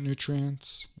plant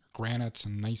nutrients, granites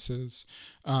and gneisses.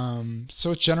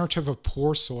 So it's generative of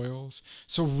poor soils.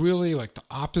 So really like the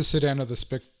opposite end of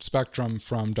the spectrum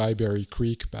from Dyeberry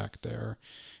Creek back there.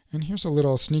 And here's a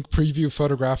little sneak preview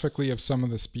photographically of some of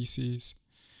the species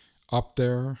up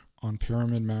there on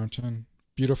Pyramid Mountain.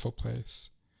 Beautiful place.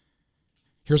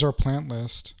 Here's our plant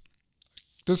list.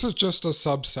 This is just a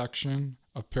subsection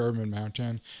of Pyramid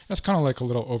Mountain. It's kind of like a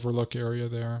little overlook area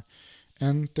there.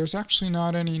 And there's actually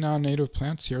not any non-native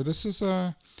plants here. This is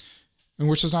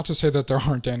which is not to say that there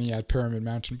aren't any at Pyramid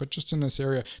Mountain, but just in this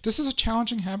area. This is a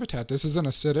challenging habitat. This is an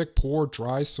acidic, poor,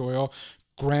 dry soil.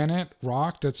 Granite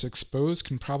rock that's exposed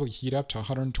can probably heat up to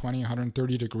 120,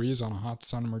 130 degrees on a hot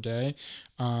summer day.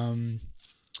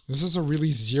 This is a really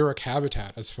xeric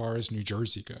habitat as far as New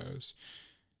Jersey goes.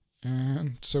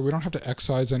 And so we don't have to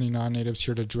excise any non-natives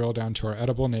here to drill down to our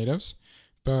edible natives.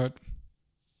 But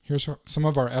here's some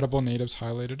of our edible natives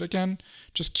highlighted. Again,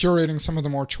 just curating some of the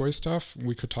more choice stuff.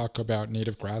 We could talk about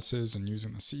native grasses and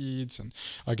using the seeds. And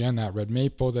again, that red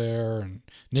maple there and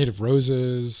native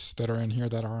roses that are in here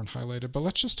that aren't highlighted. But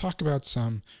let's just talk about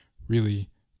some really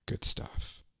good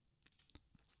stuff.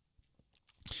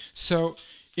 So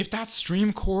if that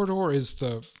stream corridor is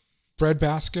the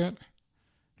breadbasket,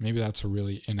 maybe that's a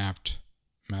really inept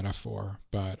metaphor,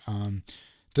 but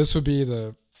this would be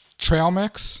the trail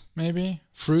mix, maybe,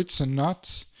 fruits and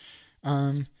nuts.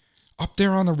 Up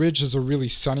there on the ridge is a really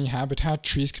sunny habitat.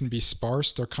 Trees can be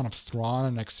sparse. They're kind of thrawn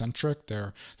and eccentric.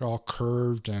 They're all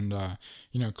curved and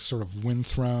sort of wind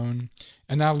thrown,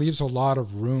 and that leaves a lot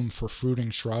of room for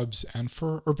fruiting shrubs and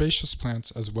for herbaceous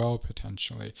plants as well,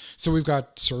 potentially. So we've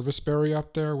got serviceberry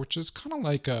up there, which is kind of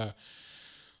like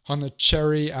on the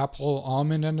cherry, apple,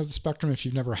 almond end of the spectrum if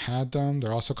you've never had them.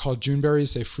 They're also called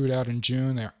Juneberries. They fruit out in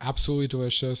June. They're absolutely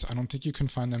delicious. I don't think you can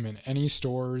find them in any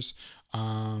stores.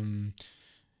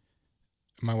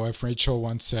 My wife Rachel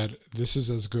once said, "This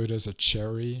is as good as a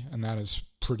cherry," and that is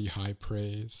pretty high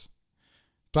praise.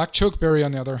 Black chokeberry,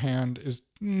 on the other hand, is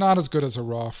not as good as a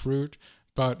raw fruit,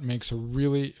 but makes a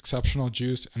really exceptional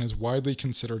juice and is widely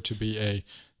considered to be a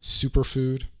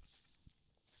superfood.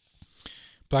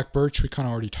 Black birch, we kind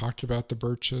of already talked about the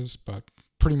birches, but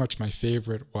pretty much my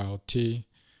favorite wild tea.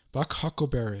 Black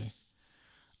huckleberry.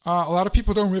 A lot of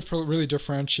people don't really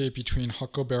differentiate between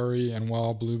huckleberry and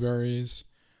wild blueberries.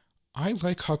 I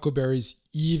like huckleberries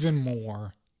even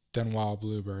more than wild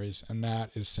blueberries, and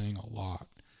that is saying a lot.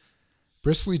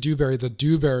 Bristly dewberry, the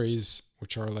dewberries,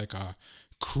 which are like a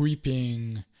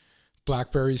creeping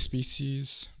blackberry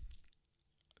species,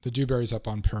 the dewberries up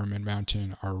on Pyramid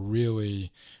Mountain are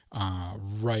really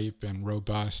ripe and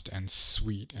robust and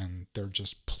sweet, and they're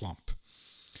just plump.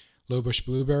 Lowbush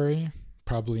blueberry,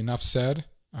 probably enough said.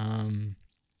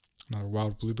 Another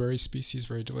wild blueberry species,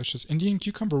 very delicious. Indian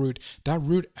cucumber root, that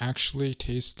root actually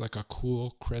tastes like a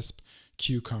cool, crisp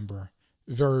cucumber.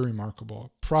 Very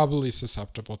remarkable. Probably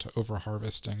susceptible to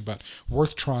overharvesting, but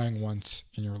worth trying once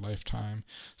in your lifetime.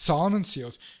 Solomon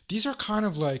seals, these are kind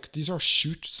of like, these are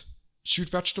shoot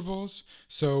vegetables.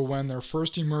 So when they're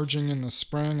first emerging in the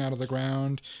spring out of the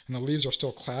ground and the leaves are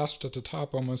still clasped at the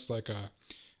top, almost like a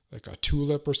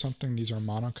tulip or something, these are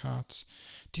monocots.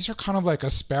 These are kind of like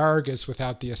asparagus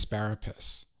without the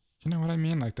asparagus. You know what I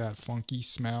mean? Like that funky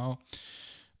smell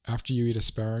after you eat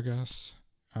asparagus.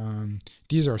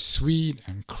 These are sweet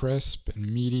and crisp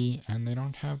and meaty, and they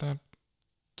don't have that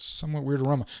somewhat weird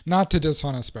aroma. Not to diss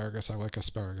on asparagus. I like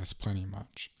asparagus plenty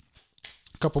much.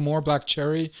 A couple more. Black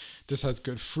cherry. This has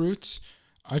good fruits.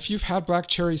 If you've had black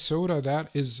cherry soda, that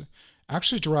is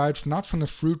actually derived not from the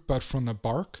fruit, but from the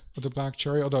bark of the black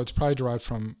cherry, although it's probably derived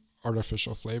from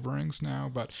artificial flavorings now.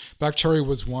 But black cherry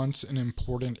was once an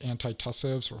important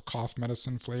antitussive or cough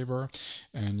medicine flavor,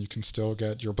 and you can still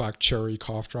get your black cherry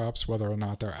cough drops, whether or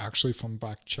not they're actually from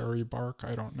black cherry bark,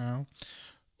 I don't know.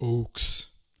 Oaks.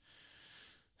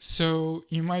 So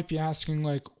you might be asking,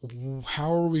 like,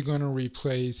 how are we going to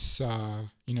replace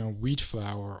wheat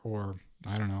flour or,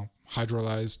 I don't know,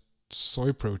 hydrolyzed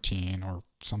soy protein or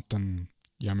something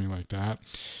yummy like that.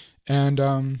 And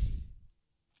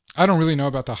I don't really know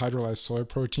about the hydrolyzed soy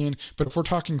protein, but if we're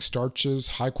talking starches,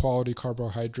 high quality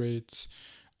carbohydrates,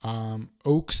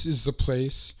 oats is the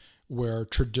place where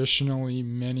traditionally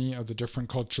many of the different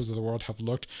cultures of the world have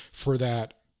looked for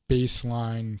that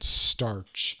baseline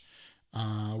starch.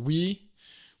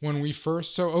 When we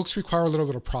first, so oats require a little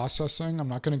bit of processing. I'm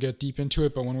not going to get deep into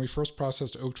it, but when we first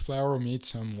processed oat flour, we made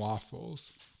some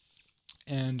waffles.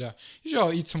 And usually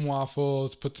I'll eat some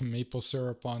waffles, put some maple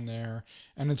syrup on there,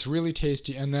 and it's really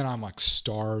tasty. And then I'm like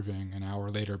starving an hour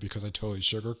later because I totally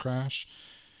sugar crash.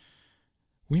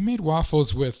 We made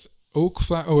waffles with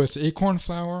with acorn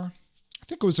flour. I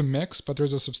think it was a mix, but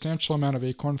there's a substantial amount of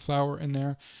acorn flour in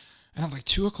there. And at like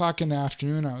 2 o'clock in the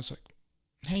afternoon, I was like,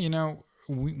 hey,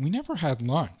 we never had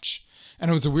lunch. And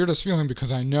it was the weirdest feeling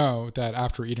because I know that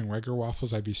after eating regular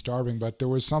waffles, I'd be starving, but there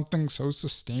was something so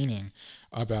sustaining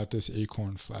about this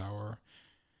acorn flour.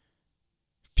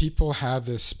 People have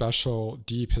this special,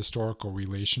 deep historical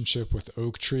relationship with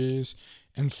oak trees.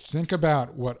 And think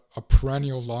about what a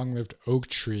perennial long-lived oak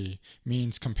tree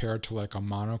means compared to like a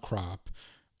monocrop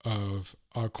of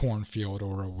a cornfield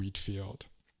or a wheat field.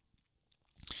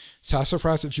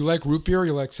 Sassafras, if you like root beer,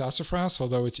 you like sassafras,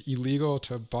 although it's illegal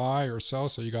to buy or sell,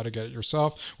 so you got to get it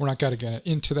yourself. We're not going to get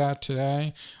into that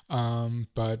today.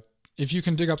 But if you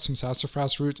can dig up some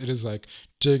sassafras roots, it is like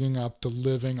digging up the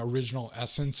living original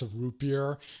essence of root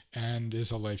beer and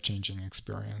is a life-changing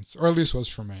experience, or at least was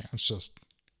for me. I just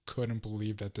couldn't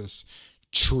believe that this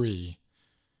tree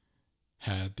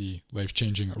had the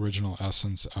life-changing original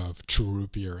essence of true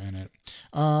root beer in it.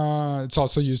 It's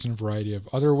also used in a variety of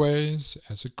other ways,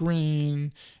 as a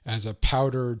green, as a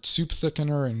powdered soup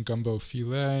thickener in gumbo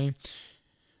filet.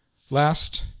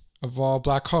 Last of all,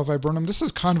 black haw viburnum. This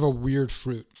is kind of a weird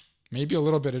fruit. Maybe a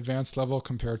little bit advanced level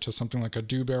compared to something like a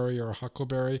dewberry or a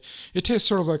huckleberry. It tastes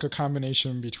sort of like a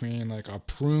combination between like a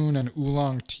prune and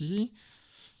oolong tea.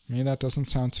 Maybe that doesn't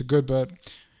sound so good, but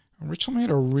Rachel made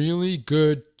a really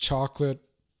good chocolate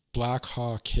black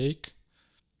haw cake.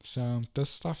 So this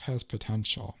stuff has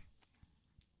potential.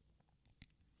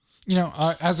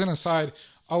 As an aside,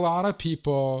 a lot of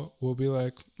people will be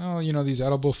like, oh, these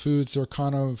edible foods are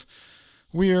kind of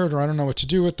weird, or I don't know what to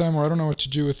do with them, or I don't know what to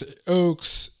do with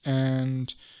oaks.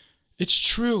 And it's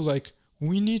true, like,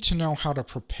 we need to know how to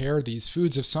prepare these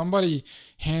foods. If somebody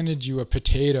handed you a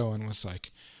potato and was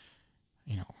like,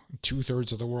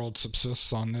 2/3 of the world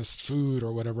subsists on this food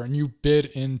or whatever, and you bit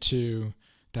into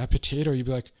that potato, you'd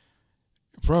be like,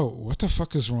 bro, what the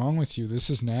fuck is wrong with you? This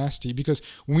is nasty. Because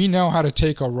we know how to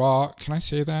take a raw, can I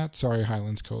say that? Sorry,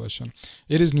 Highlands Coalition.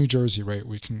 It is New Jersey, right?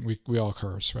 We all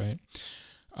curse, right?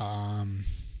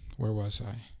 Where was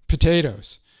I?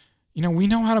 Potatoes. We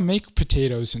know how to make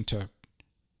potatoes into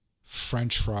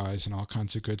French fries and all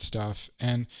kinds of good stuff.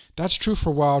 And that's true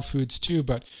for wild foods too,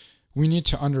 but we need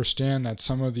to understand that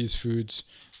some of these foods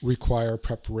require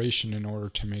preparation in order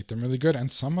to make them really good. And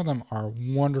some of them are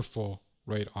wonderful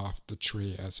right off the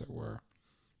tree, as it were.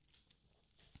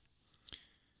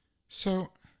 So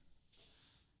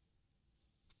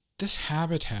this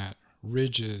habitat,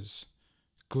 ridges,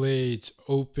 glades,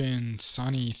 open,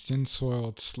 sunny,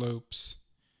 thin-soiled slopes,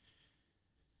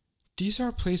 these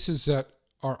are places that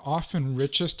are often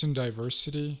richest in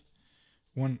diversity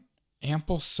when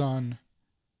ample sun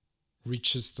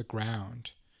reaches the ground.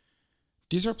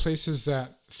 These are places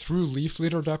that, through leaf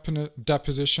litter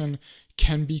deposition,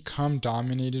 can become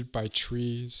dominated by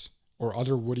trees or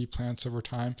other woody plants over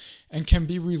time, and can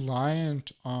be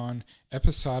reliant on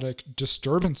episodic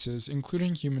disturbances,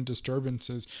 including human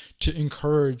disturbances, to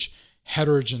encourage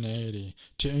heterogeneity,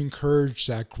 to encourage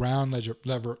that ground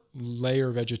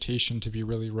layer vegetation to be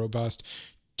really robust,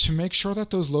 to make sure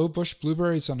that those low bush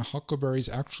blueberries and huckleberries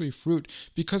actually fruit,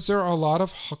 because there are a lot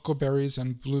of huckleberries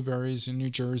and blueberries in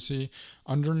New Jersey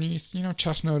underneath,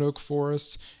 chestnut oak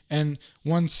forests, and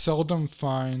one seldom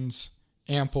finds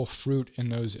ample fruit in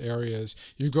those areas.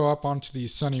 You go up onto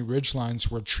these sunny ridge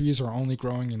lines where trees are only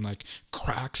growing in like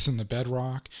cracks in the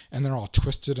bedrock, and they're all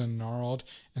twisted and gnarled,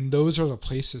 and those are the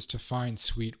places to find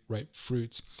sweet, ripe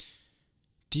fruits.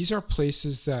 These are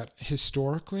places that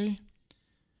historically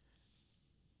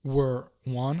were,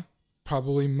 one,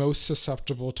 probably most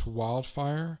susceptible to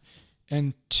wildfire,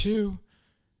 and two,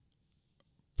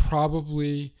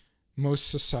 probably most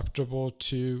susceptible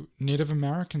to Native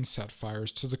American set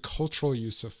fires, to the cultural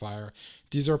use of fire.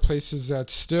 These are places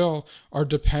that still are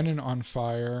dependent on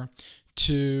fire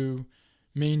to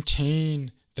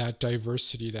maintain that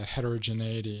diversity, that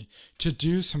heterogeneity, to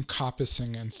do some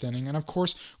coppicing and thinning. And of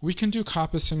course, we can do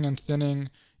coppicing and thinning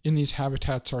in these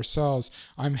habitats ourselves,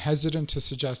 I'm hesitant to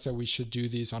suggest that we should do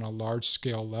these on a large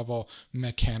scale level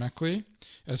mechanically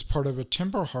as part of a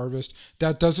timber harvest.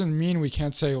 That doesn't mean we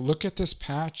can't say, look at this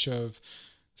patch of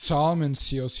Solomon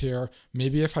seals here.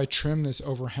 Maybe if I trim this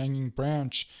overhanging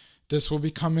branch, this will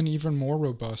become an even more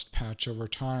robust patch over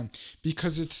time,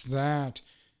 because it's that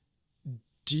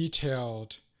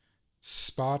detailed,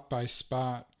 spot by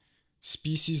spot,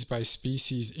 species by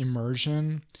species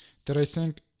immersion that I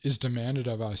think is demanded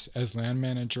of us as land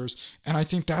managers. And I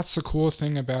think that's the cool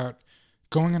thing about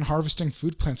going and harvesting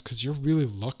food plants, because you're really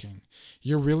looking.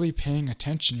 You're really paying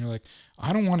attention. You're like,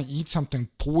 I don't want to eat something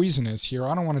poisonous here.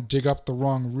 I don't want to dig up the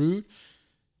wrong root.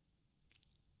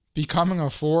 Becoming a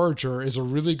forager is a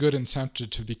really good incentive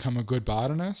to become a good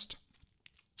botanist.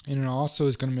 And it also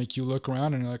is going to make you look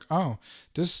around and you're like, oh,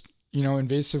 this,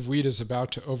 invasive weed is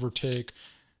about to overtake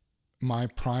my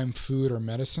prime food or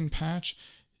medicine patch.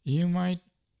 You might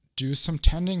do some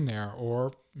tending there,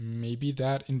 or maybe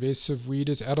that invasive weed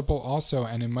is edible also,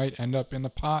 and it might end up in the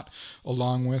pot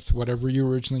along with whatever you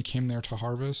originally came there to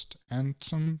harvest and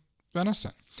some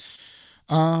venison.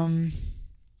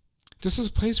 This is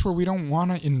a place where we don't want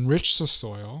to enrich the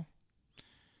soil.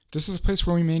 This is a place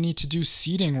where we may need to do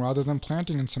seeding rather than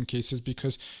planting in some cases,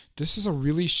 because this is a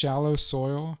really shallow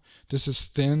soil. This is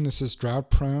thin. This is drought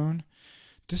prone.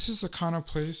 This is the kind of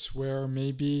place where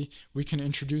maybe we can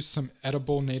introduce some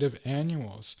edible native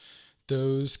annuals.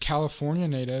 Those California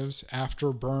natives,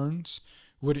 after burns,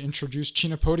 would introduce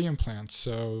chenopodium plants.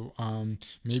 So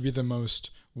maybe the most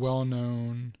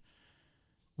well-known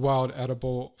wild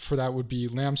edible for that would be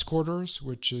lamb's quarters,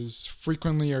 which is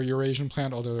frequently a Eurasian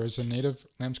plant, although there's a native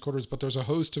lamb's quarters, but there's a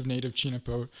host of native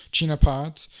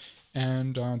chenopods.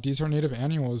 And these are native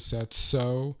annuals that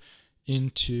sow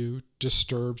into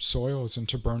disturbed soils,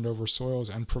 into burned over soils,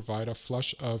 and provide a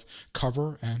flush of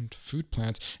cover and food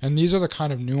plants. And these are the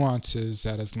kind of nuances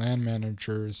that as land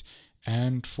managers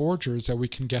and foragers that we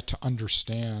can get to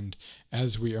understand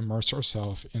as we immerse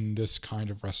ourselves in this kind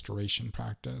of restoration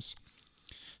practice.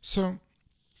 So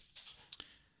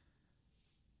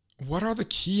what are the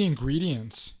key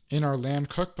ingredients in our land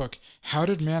cookbook? How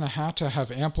did Mannahatta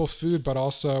have ample food but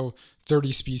also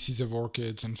 30 species of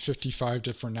orchids and 55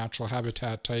 different natural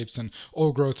habitat types and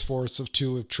old growth forests of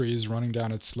tulip trees running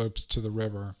down its slopes to the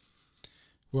river?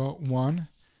 Well, one,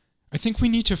 I think we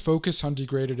need to focus on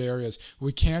degraded areas.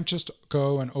 We can't just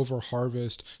go and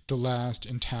over-harvest the last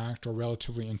intact or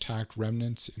relatively intact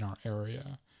remnants in our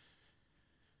area.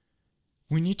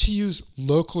 We need to use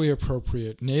locally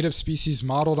appropriate native species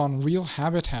modeled on real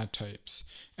habitat types.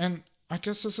 And I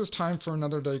guess this is time for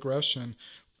another digression.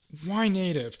 Why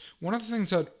native? One of the things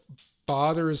that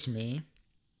bothers me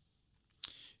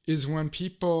is when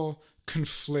people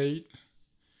conflate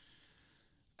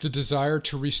the desire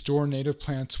to restore native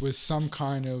plants with some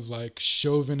kind of like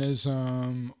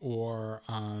chauvinism or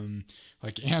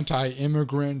like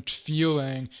anti-immigrant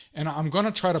feeling. And I'm going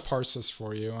to try to parse this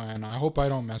for you, and I hope I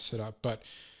don't mess it up. But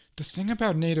the thing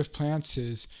about native plants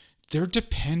is they're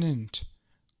dependent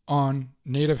on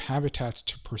native habitats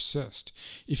to persist.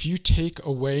 If you take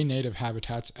away native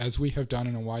habitats, as we have done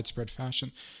in a widespread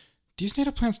fashion, these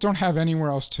native plants don't have anywhere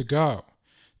else to go.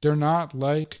 They're not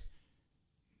like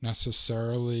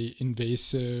necessarily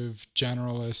invasive,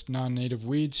 generalist, non-native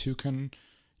weeds who can,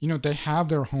 they have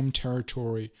their home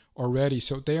territory already.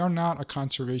 So they are not a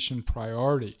conservation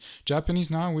priority. Japanese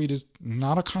knotweed is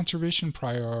not a conservation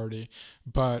priority,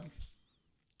 but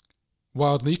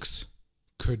wild leeks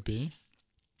could be.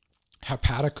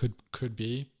 Hepatica could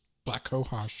be. Black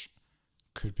cohosh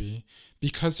could be,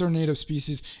 because they're native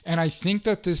species. And I think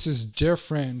that this is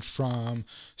different from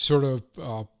sort of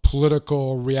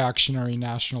political reactionary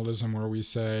nationalism where we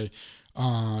say, we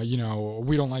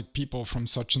don't like people from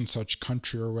such and such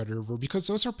country or whatever, because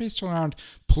those are based around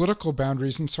political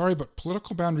boundaries. And sorry, but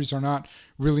political boundaries are not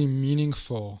really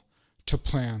meaningful to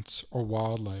plants or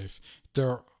wildlife.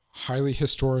 They're highly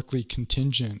historically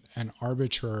contingent and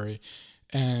arbitrary.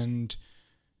 And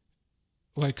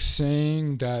like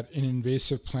saying that an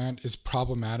invasive plant is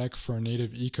problematic for a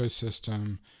native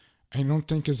ecosystem, I don't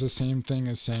think is the same thing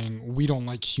as saying we don't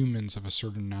like humans of a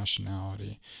certain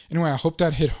nationality. Anyway, I hope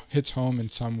that hits home in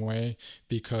some way,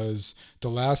 because the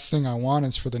last thing I want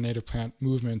is for the native plant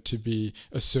movement to be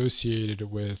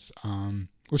associated with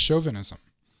chauvinism.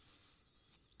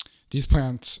 These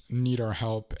plants need our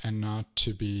help, and not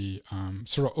to be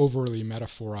sort of overly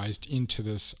metaphorized into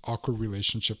this awkward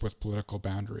relationship with political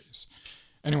boundaries.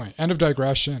 Anyway, end of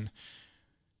digression.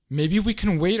 Maybe we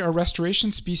can weight our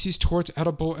restoration species towards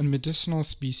edible and medicinal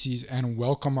species and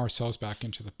welcome ourselves back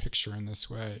into the picture in this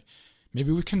way.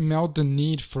 Maybe we can meld the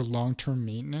need for long-term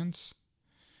maintenance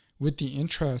with the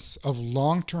interests of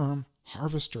long-term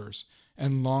harvesters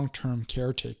and long-term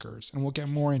caretakers. And we'll get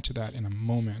more into that in a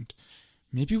moment.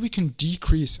 Maybe we can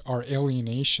decrease our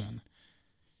alienation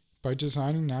by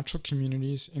designing natural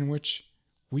communities in which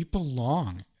we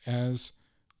belong as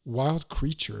wild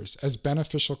creatures, as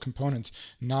beneficial components,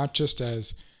 not just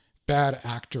as bad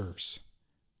actors,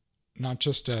 not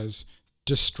just as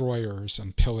destroyers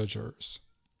and pillagers.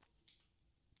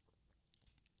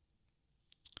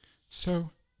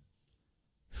 So,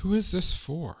 who is this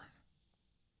for?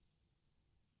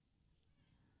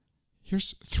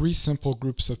 Here's 3 simple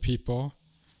groups of people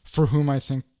for whom I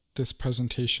think this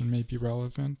presentation may be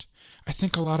relevant. I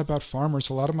think a lot about farmers.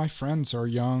 A lot of my friends are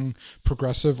young,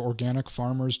 progressive, organic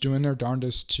farmers doing their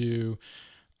darndest to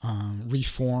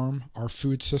reform our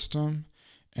food system.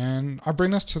 And I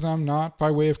bring this to them not by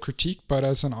way of critique, but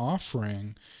as an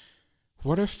offering.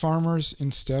 What if farmers,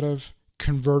 instead of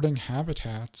converting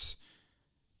habitats,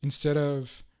 instead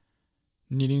of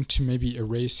needing to maybe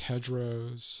erase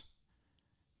hedgerows,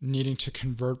 needing to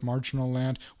convert marginal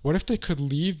land, what if they could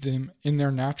leave them in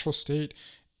their natural state?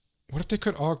 What if they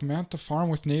could augment the farm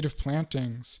with native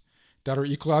plantings that are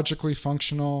ecologically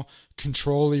functional,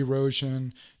 control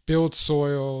erosion, build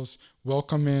soils,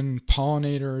 welcome in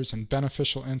pollinators and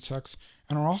beneficial insects,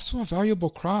 and are also a valuable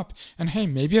crop? And hey,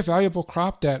 maybe a valuable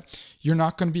crop that you're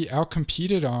not going to be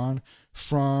outcompeted on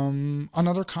from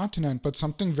another continent, but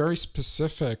something very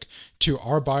specific to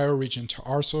our bioregion, to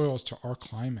our soils, to our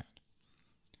climate.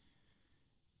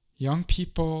 Young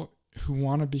people who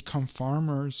want to become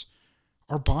farmers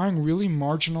are buying really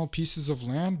marginal pieces of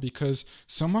land because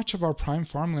so much of our prime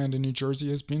farmland in New Jersey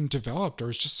has been developed or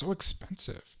is just so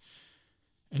expensive.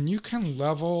 And you can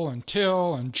level and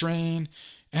till and drain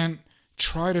and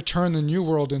try to turn the new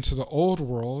world into the old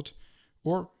world,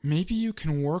 or maybe you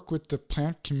can work with the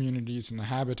plant communities and the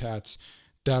habitats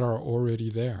that are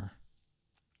already there.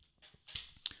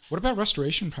 What about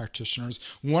restoration practitioners?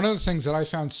 One of the things that I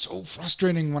found so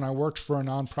frustrating when I worked for a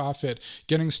nonprofit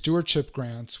getting stewardship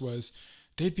grants was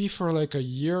they'd be for like a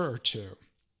year or 2.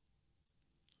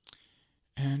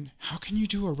 And how can you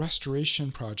do a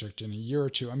restoration project in a year or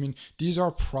 2? I mean, these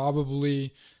are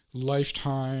probably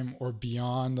lifetime or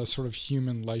beyond the sort of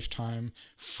human lifetime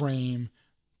frame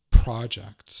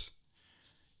projects.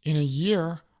 In a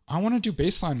year, I want to do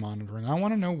baseline monitoring. I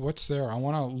want to know what's there. I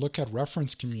want to look at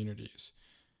reference communities.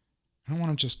 I don't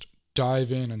want to just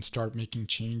dive in and start making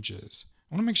changes.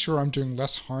 I want to make sure I'm doing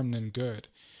less harm than good.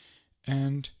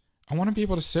 And I want to be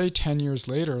able to say 10 years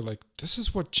later, like, this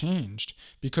is what changed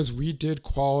because we did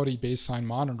quality baseline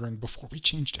monitoring before we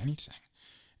changed anything.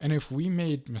 And if we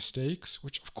made mistakes,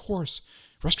 which of course,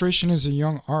 restoration is a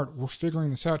young art, we're figuring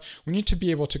this out, we need to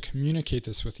be able to communicate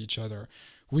this with each other.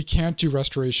 We can't do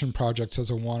restoration projects as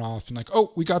a one-off and like,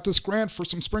 oh, we got this grant for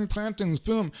some spring plantings,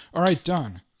 boom, all right,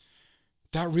 done.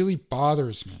 That really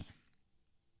bothers me.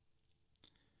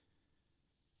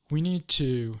 We need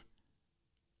to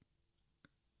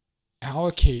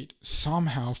allocate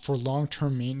somehow for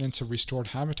long-term maintenance of restored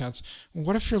habitats.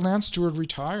 What if your land steward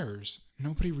retires?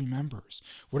 Nobody remembers.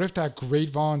 What if that great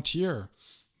volunteer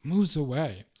moves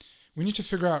away? We need to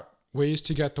figure out ways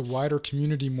to get the wider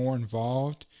community more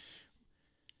involved.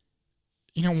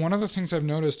 You know, one of the things I've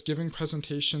noticed giving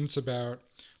presentations about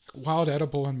wild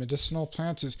edible and medicinal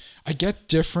plants is I get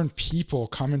different people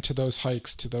coming to those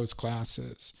hikes, to those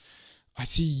classes. I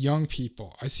see young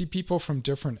people. I see people from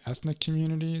different ethnic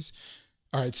communities.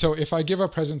 All right, so if I give a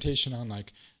presentation on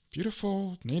like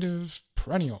beautiful native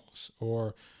perennials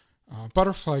or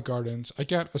butterfly gardens, I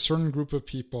get a certain group of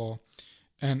people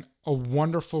and a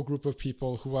wonderful group of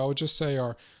people who I would just say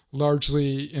are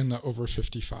largely in the over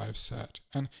 55 set.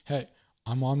 And hey,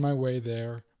 I'm on my way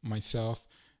there myself.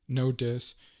 No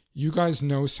diss. You guys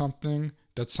know something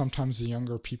that sometimes the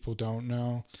younger people don't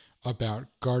know about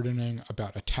gardening,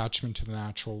 about attachment to the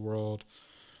natural world.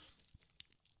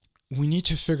 We need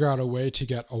to figure out a way to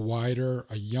get a wider,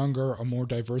 a younger, a more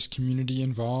diverse community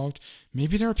involved.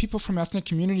 Maybe there are people from ethnic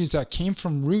communities that came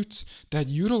from roots that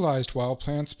utilized wild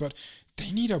plants, but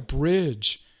they need a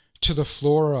bridge to the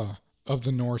flora of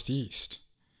the Northeast.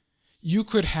 You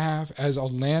could have, as a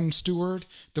land steward,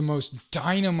 the most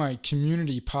dynamite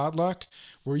community potluck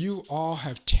where you all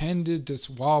have tended this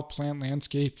wild plant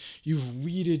landscape, you've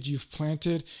weeded, you've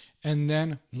planted, and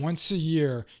then once a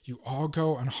year, you all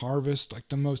go and harvest like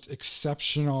the most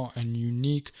exceptional and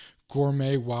unique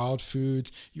gourmet wild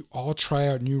foods. You all try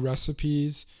out new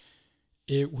recipes.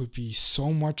 It would be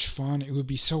so much fun. It would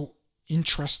be so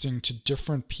interesting to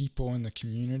different people in the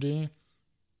community.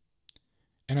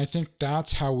 And I think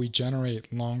that's how we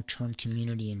generate long-term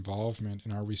community involvement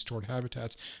in our restored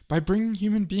habitats, by bringing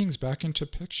human beings back into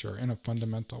picture in a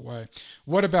fundamental way.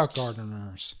 What about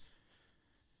gardeners?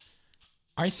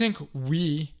 I think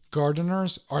we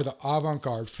gardeners are the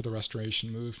avant-garde for the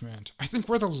restoration movement. I think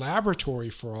we're the laboratory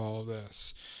for all of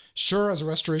this. Sure, as a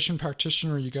restoration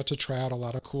practitioner, you get to try out a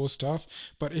lot of cool stuff,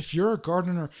 but if you're a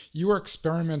gardener, you are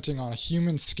experimenting on a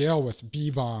human scale with bee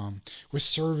balm, with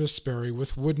serviceberry,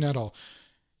 with wood nettle.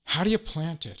 How do you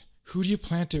plant it? Who do you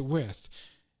plant it with?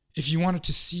 If you wanted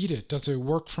to seed it, does it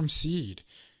work from seed?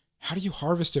 How do you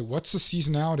harvest it? What's the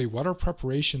seasonality? What are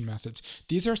preparation methods?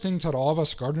 These are things that all of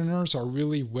us gardeners are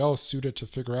really well suited to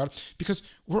figure out, because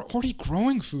we're already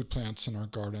growing food plants in our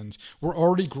gardens. We're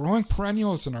already growing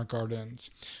perennials in our gardens.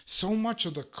 So much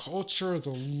of the culture,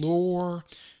 the lore,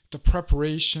 the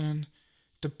preparation,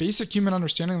 the basic human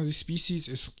understanding of these species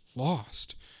is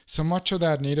lost. So much of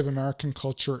that Native American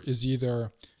culture is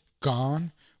either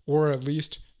gone, or at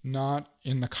least not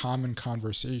in the common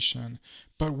conversation.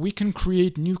 But we can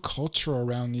create new culture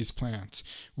around these plants.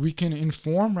 We can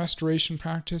inform restoration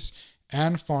practice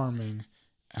and farming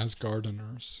as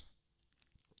gardeners.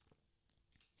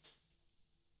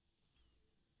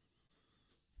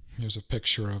 Here's a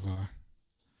picture of a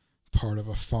part of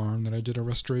a farm that I did a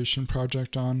restoration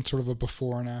project on, sort of a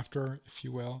before and after, if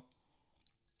you will.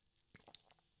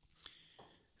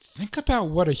 Think about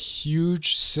what a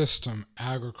huge system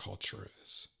agriculture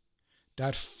is.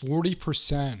 That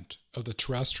 40% of the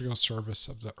terrestrial surface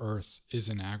of the earth is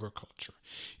in agriculture.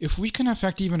 If we can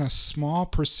affect even a small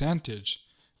percentage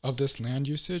of this land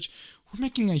usage, we're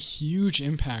making a huge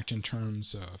impact in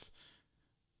terms of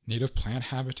native plant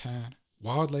habitat,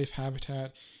 wildlife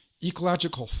habitat,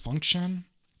 ecological function.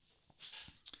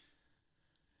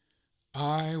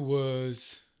 I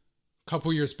was, a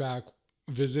couple years back,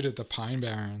 visited the Pine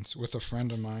Barrens with a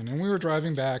friend of mine, and we were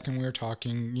driving back and we were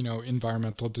talking,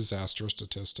 environmental disaster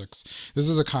statistics. This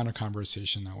is the kind of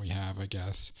conversation that we have, I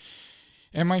guess.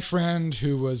 And my friend,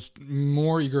 who was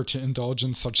more eager to indulge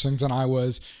in such things than I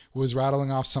was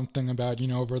rattling off something about,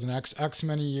 over the next X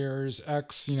many years,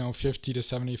 50 to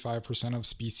 75% of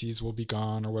species will be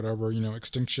gone, or whatever,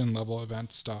 extinction level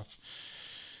event stuff.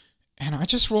 And I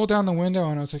just rolled down the window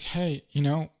and I was like, hey,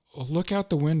 look out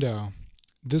the window.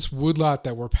 This woodlot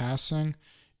that we're passing,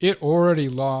 it already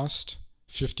lost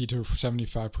 50 to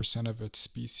 75% of its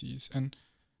species. And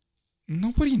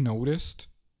nobody noticed.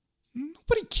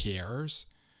 Nobody cares.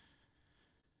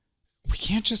 We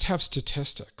can't just have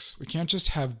statistics. We can't just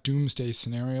have doomsday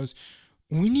scenarios.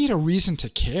 We need a reason to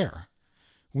care.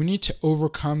 We need to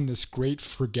overcome this great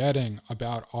forgetting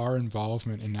about our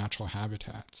involvement in natural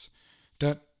habitats.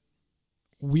 That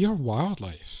we are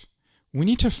wildlife. We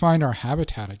need to find our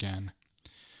habitat again.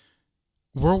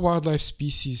 We're wildlife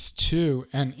species too,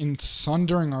 and in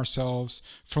sundering ourselves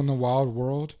from the wild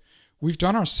world, we've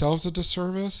done ourselves a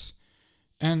disservice,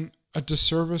 and a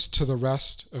disservice to the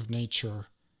rest of nature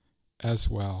as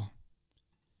well.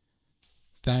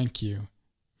 Thank you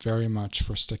very much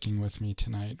for sticking with me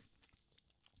tonight.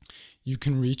 You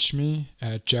can reach me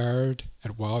at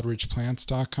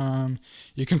jared@wildridgeplants.com.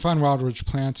 You can find Wild Ridge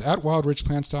Plants at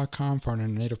wildridgeplants.com. For our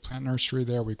native plant nursery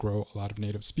there, we grow a lot of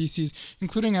native species,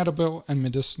 including edible and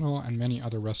medicinal and many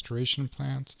other restoration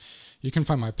plants. You can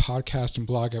find my podcast and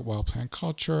blog at Wild Plant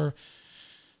Culture.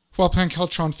 Wild Plant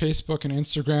Culture on Facebook and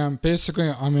Instagram.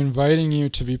 Basically, I'm inviting you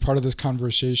to be part of this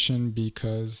conversation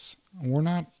because we're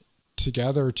not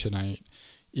together tonight.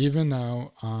 Even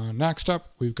though next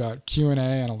up we've got Q&A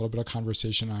and a little bit of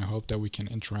conversation. I hope that we can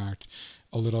interact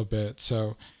a little bit.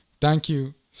 So thank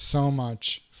you so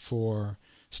much for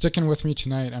sticking with me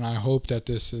tonight, and I hope that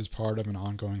this is part of an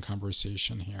ongoing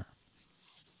conversation here.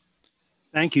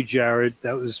 Thank you, Jared.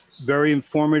 That was very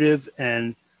informative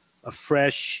and a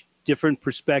fresh, different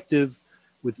perspective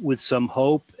with some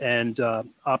hope and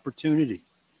opportunity.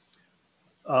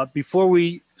 Before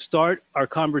we start our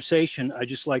conversation, I'd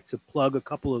just like to plug a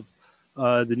couple of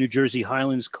the New Jersey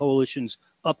Highlands Coalition's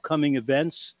upcoming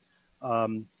events.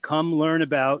 Come learn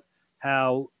about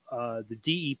how the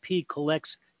DEP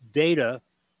collects data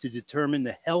to determine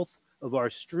the health of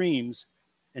our streams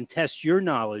and test your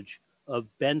knowledge of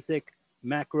benthic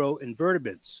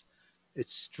macroinvertebrates.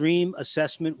 It's Stream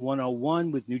Assessment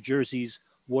 101 with New Jersey's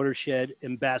watershed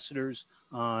ambassadors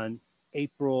on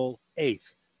April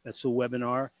 8th. That's a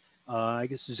webinar. I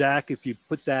guess, Zach, if you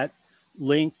put that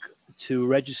link to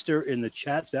register in the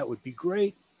chat, that would be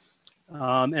great.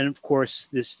 And of course,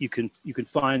 this you can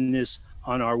find this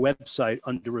on our website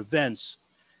under events.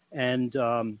 And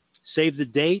save the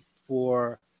date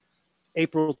for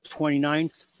April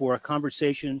 29th for a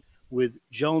conversation with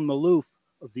Joan Maloof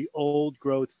of the Old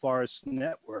Growth Forest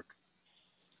Network.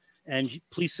 And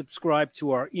please subscribe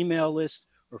to our email list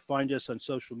or find us on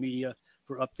social media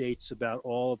for updates about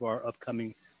all of our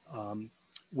upcoming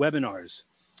webinars.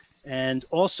 And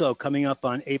also coming up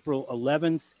on April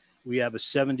 11th, we have a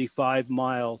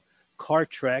 75-mile car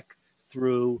trek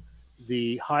through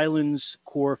the Highlands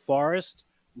Core Forest.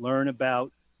 Learn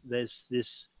about this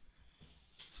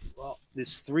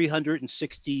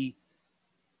 360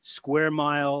 square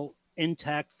mile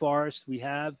intact forest we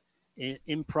have,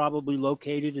 improbably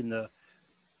located in the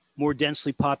more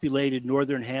densely populated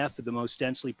northern half of the most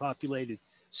densely populated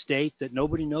state that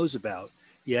nobody knows about.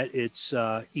 Yet its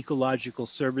ecological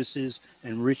services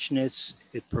and richness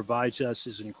it provides us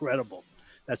is incredible.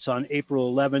 That's on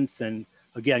April 11th. And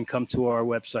again, come to our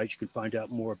website. You can find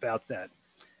out more about that.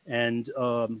 And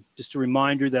just a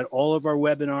reminder that all of our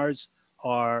webinars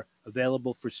are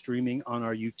available for streaming on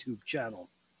our YouTube channel.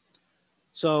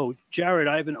 So, Jared,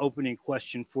 I have an opening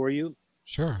question for you.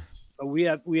 Sure. We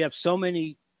have so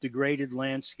many degraded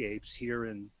landscapes here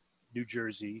in New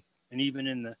Jersey and even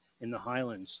in the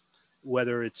Highlands,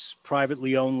 whether it's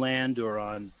privately owned land or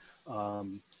on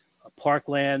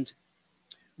parkland.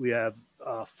 We have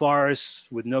forests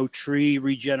with no tree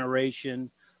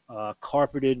regeneration,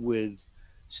 carpeted with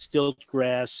stilt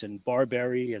grass and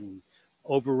barberry and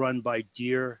overrun by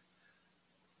deer.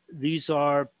 These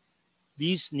are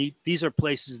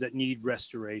places that need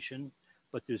restoration,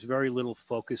 but there's very little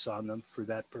focus on them for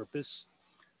that purpose.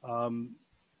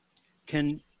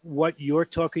 Can what you're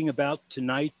talking about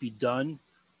tonight be done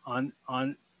on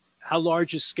how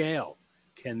large a scale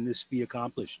can this be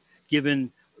accomplished,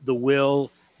 given the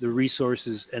will, the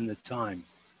resources, and the time?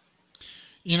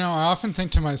 You know, I often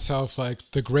think to myself,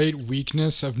 like, the great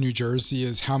weakness of New Jersey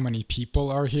is how many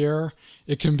people are here.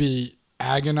 It can be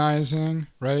agonizing,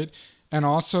 right? And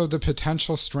also the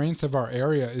potential strength of our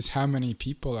area is how many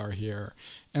people are here.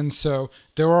 And so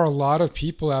there are a lot of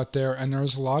people out there, and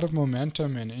there's a lot of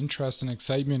momentum and interest and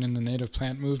excitement in the native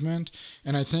plant movement.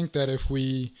 And I think that if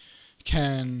we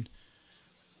can,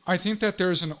 I think that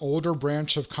there's an older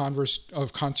branch of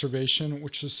conservation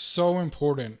which is so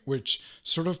important, which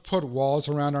sort of put walls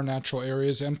around our natural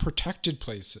areas and protected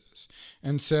places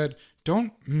and said,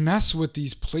 don't mess with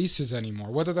these places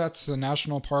anymore, whether that's the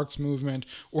national parks movement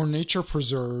or nature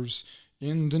preserves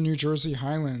in the New Jersey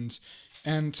Highlands.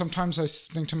 And sometimes I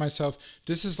think to myself,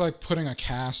 this is like putting a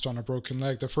cast on a broken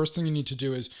leg. The first thing you need to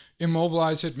do is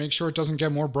immobilize it, make sure it doesn't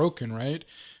get more broken, right?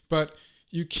 But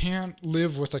you can't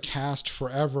live with a cast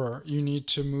forever. You need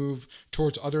to move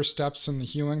towards other steps in the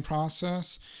healing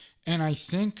process. And I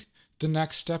think the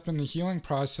next step in the healing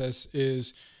process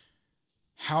is,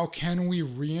 how can we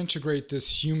reintegrate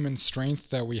this human strength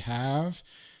that we have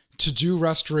to do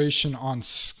restoration on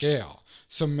scale?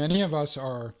 So many of us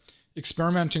are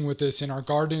experimenting with this in our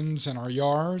gardens and our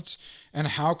yards, and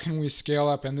how can we scale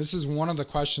up? And this is one of the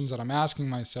questions that I'm asking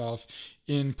myself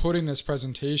in putting this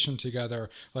presentation together.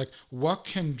 Like, what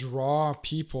can draw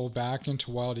people back into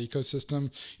wild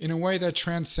ecosystem in a way that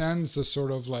transcends the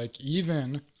sort of like,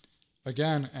 even,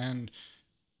 again, and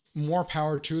more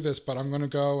power to this, but I'm going to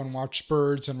go and watch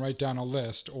birds and write down a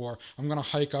list, or I'm going to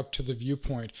hike up to the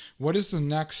viewpoint. What is the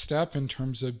next step in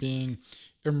terms of being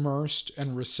immersed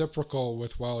and reciprocal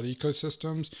with wild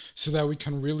ecosystems so that we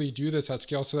can really do this at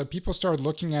scale, so that people start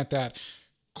looking at that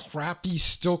crappy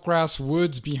stiltgrass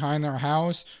woods behind their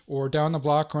house or down the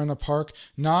block or in the park,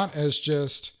 not as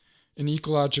just an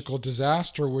ecological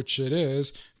disaster, which it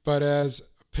is, but as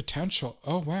potential.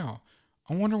 Oh, wow.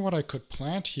 I wonder what I could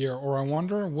plant here, or I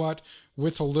wonder what,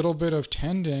 with a little bit of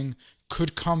tending,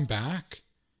 could come back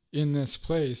in this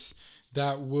place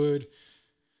that would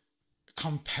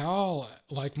compel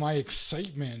like my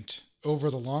excitement over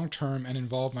the long term and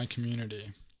involve my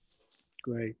community.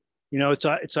 Great. You know,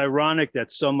 it's ironic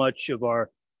that so much of our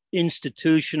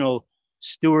institutional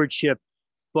stewardship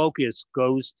focus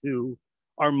goes to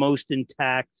our most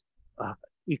intact,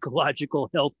 ecological,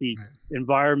 healthy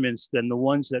environments than the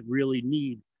ones that really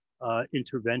need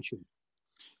intervention.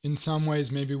 In some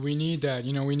ways, maybe we need that.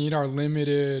 You know, we need our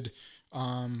limited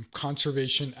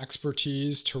conservation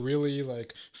expertise to really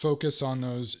like focus on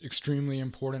those extremely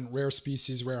important rare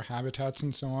species, rare habitats,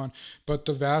 and so on. But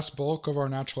the vast bulk of our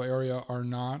natural area are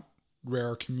not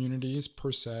rare communities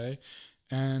per se,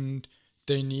 and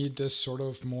they need this sort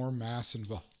of more mass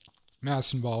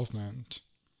involvement.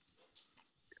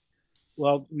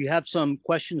 Well, we have some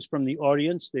questions from the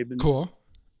audience. They've been cool.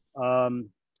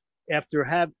 After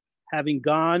having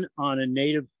gone on a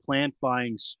native plant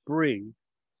buying spree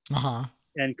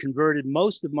and converted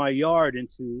most of my yard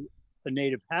into a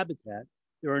native habitat,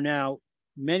 there are now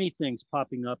many things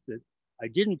popping up that I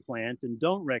didn't plant and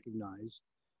don't recognize.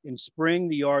 In spring,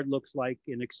 the yard looks like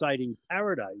an exciting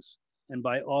paradise, and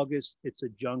by August, it's a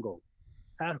jungle.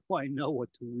 How do I know what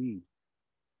to weed?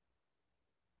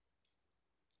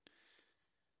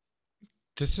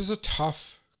 This is a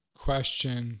tough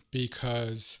question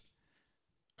because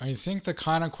I think the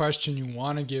kind of question you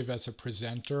want to give as a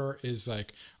presenter is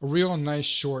like a real nice,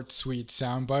 short, sweet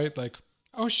soundbite, like,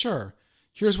 oh, sure,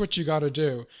 here's what you got to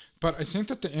do. But I think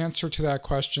that the answer to that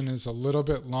question is a little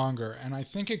bit longer. And I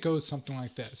think it goes something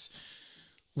like this.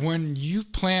 When you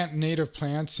plant native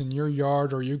plants in your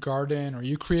yard or your garden or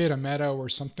you create a meadow or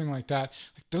something like that,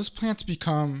 like those plants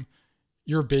become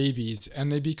your babies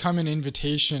and they become an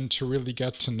invitation to really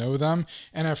get to know them.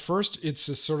 And at first, it's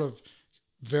this sort of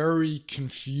very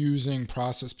confusing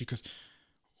process because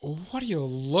what do you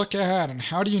look at and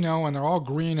how do you know when they're all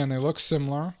green and they look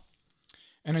similar?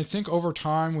 And I think over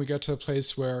time we get to a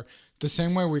place where the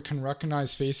same way we can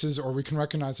recognize faces or we can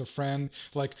recognize a friend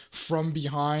like from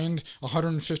behind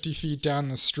 150 feet down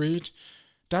the street,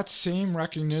 that same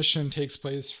recognition takes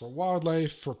place for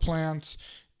wildlife, for plants,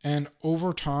 and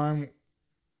over time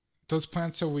those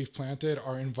plants that we've planted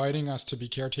are inviting us to be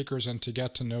caretakers and to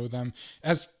get to know them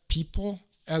as people,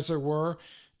 as it were.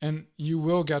 And you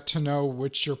will get to know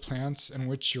which your plants and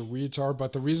which your weeds are.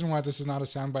 But the reason why this is not a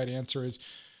soundbite answer is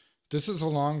this is a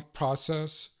long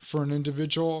process for an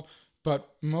individual,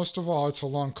 but most of all, it's a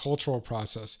long cultural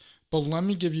process. But let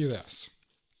me give you this.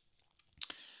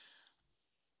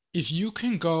 If you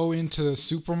can go into the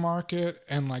supermarket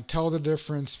and like tell the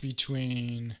difference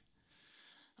between,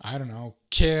 I don't know,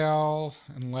 kale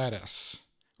and lettuce,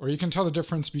 or you can tell the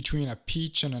difference between a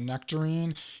peach and a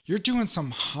nectarine, you're doing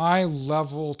some high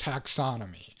level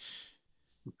taxonomy.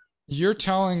 You're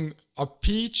telling a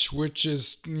peach, which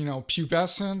is,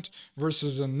 pubescent,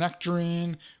 versus a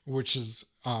nectarine, which is,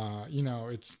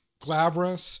 it's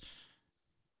glabrous.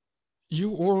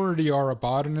 You already are a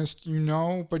botanist,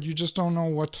 but you just don't know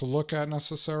what to look at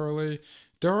necessarily.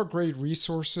 There are great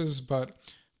resources, but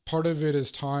part of it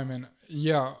is time. And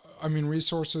yeah, I mean,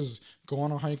 resources, go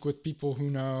on a hike with people who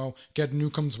know, get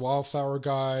Newcomb's Wildflower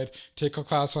Guide, take a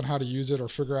class on how to use it or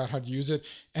figure out how to use it,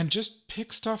 and just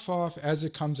pick stuff off as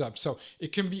it comes up. So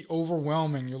it can be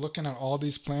overwhelming. You're looking at all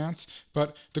these plants,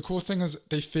 but the cool thing is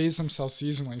they phase themselves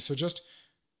seasonally. So just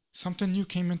something new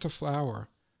came into flower.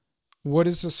 What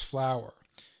is this flower?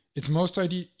 It's most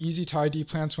easy to ID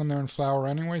plants when they're in flower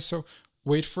anyway, so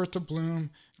wait for it to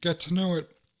bloom, get to know it.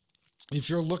 If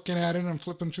you're looking at it and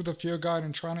flipping through the field guide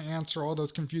and trying to answer all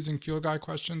those confusing field guide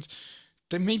questions,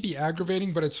 they may be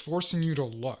aggravating, but it's forcing you to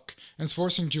look. And it's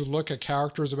forcing you to look at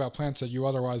characters about plants that you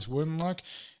otherwise wouldn't look.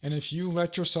 And if you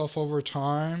let yourself over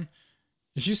time,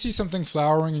 if you see something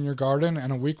flowering in your garden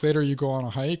and a week later you go on a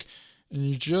hike and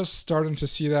you're just starting to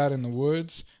see that in the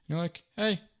woods, you're like,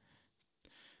 hey,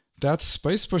 that's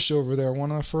spice bush over there,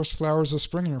 one of the first flowers of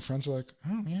spring. And your friends are like,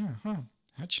 oh yeah, huh?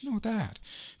 How'd you know that?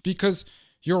 Because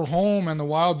your home and the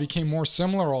wild became more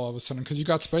similar all of a sudden because you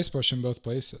got spice bush in both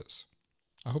places.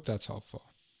 I hope that's helpful.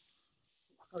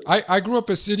 I grew up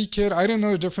a city kid. I didn't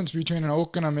know the difference between an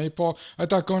oak and a maple. I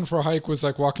thought going for a hike was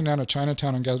like walking down to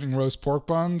Chinatown and getting roast pork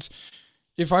buns.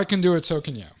 If I can do it, so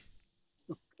can you.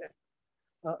 Okay.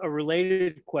 A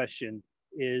related question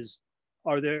is,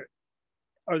 are there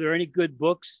any good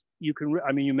books you can,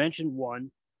 I mean, you mentioned one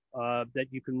that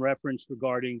you can reference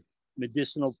regarding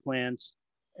medicinal plants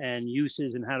and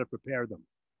uses and how to prepare them?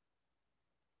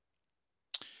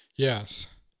 Yes,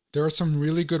 there are some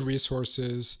really good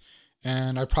resources,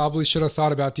 and I probably should have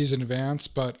thought about these in advance,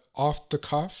 but off the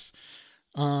cuff,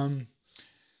 um,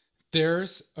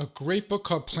 there's a great book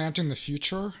called Planting the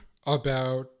Future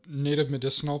about native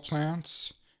medicinal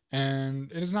plants. And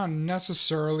it is not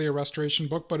necessarily a restoration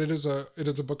book, but it is a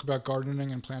book about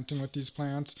gardening and planting with these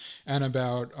plants and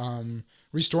about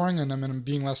restoring them and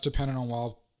being less dependent on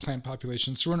wild plant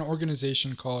populations through an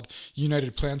organization called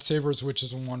United Plant Savers, which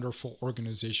is a wonderful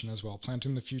organization as well.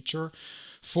 Planting the Future.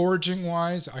 Foraging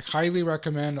wise, I highly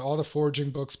recommend all the foraging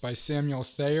books by Samuel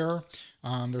Thayer.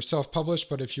 They're self-published,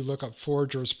 but if you look up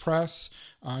Foragers Press,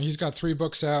 he's got 3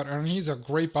 books out, and he's a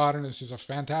great botanist. He's a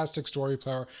fantastic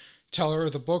storyteller.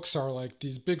 The books are like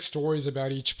these big stories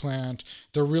about each plant.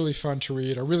 They're really fun to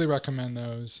read. I really recommend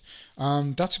those.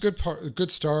 That's a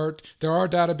good start. There are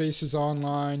databases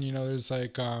online. There's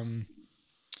like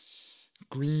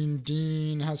Green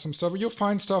Dean has some stuff. You'll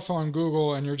find stuff on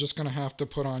Google, and you're just going to have to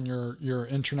put on your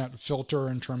internet filter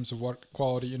in terms of what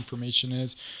quality information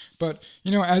is. But,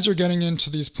 as you're getting into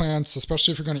these plants,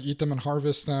 especially if you're going to eat them and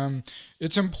harvest them,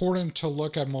 it's important to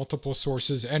look at multiple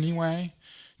sources anyway,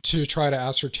 to try to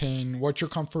ascertain what your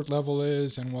comfort level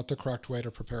is and what the correct way to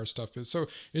prepare stuff is. So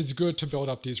it's good to build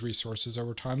up these resources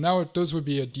over time. Those would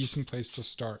be a decent place to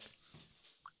start.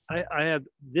 I have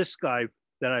this guy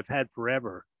that I've had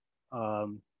forever.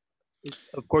 Um,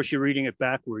 of course, you're reading it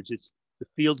backwards. It's The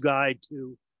Field Guide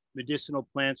to Medicinal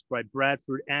Plants by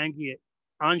Bradford Angier,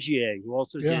 who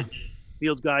also Yeah. did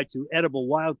Field Guide to Edible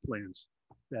Wild Plants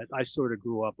that I sort of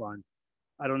grew up on.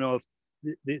 I don't know if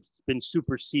it's been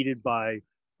superseded by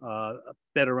a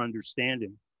better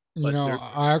understanding, You but know, there,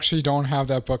 I actually don't have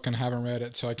that book and haven't read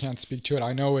it, so I can't speak to it.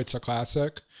 I know it's a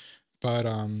classic, but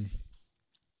I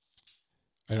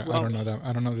well, don't know that.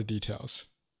 I don't know the details.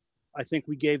 I think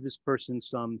we gave this person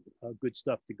some good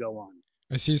stuff to go on.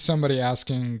 I see somebody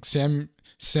asking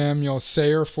Samuel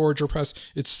Thayer Forger Press.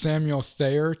 It's Samuel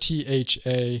Thayer,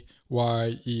 Thayer,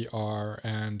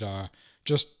 and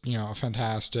just a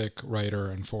fantastic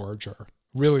writer and forager.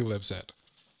 Really lives it.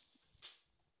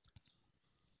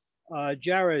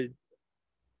 Jared,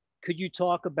 could you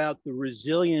talk about the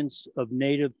resilience of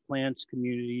native plants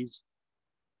communities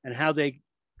and how they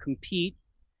compete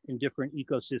in different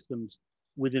ecosystems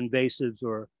with invasives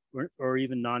or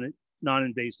even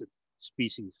non-invasive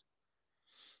species?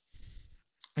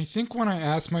 I think when I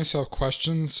ask myself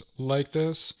questions like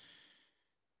this,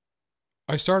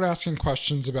 I start asking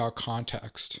questions about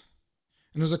context.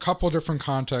 And there's a couple different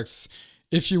contexts.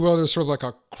 If you will, there's sort of like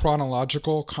a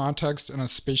chronological context and a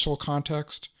spatial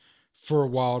context for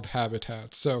wild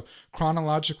habitats. So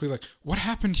chronologically, like what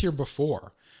happened here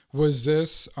before? Was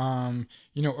this,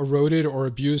 eroded or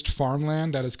abused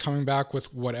farmland that is coming back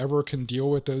with whatever can deal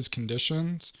with those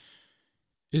conditions?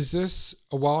 Is this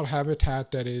a wild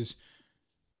habitat that is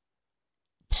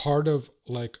part of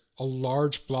like a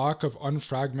large block of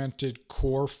unfragmented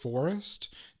core forest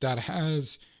that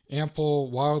has ample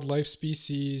wildlife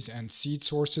species and seed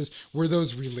sources where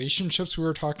those relationships we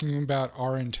were talking about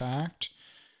are intact?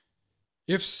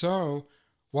 If so,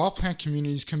 wild plant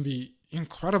communities can be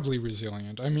incredibly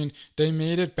resilient. I mean, they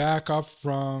made it back up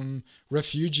from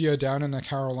refugia down in the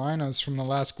Carolinas from the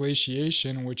last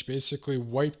glaciation, which basically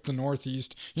wiped the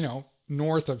Northeast,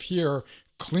 north of here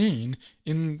clean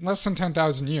in less than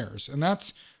 10,000 years. And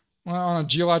that's, well, on a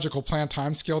geological plant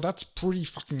timescale, that's pretty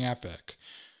fucking epic.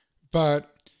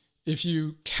 But if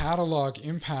you catalog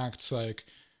impacts like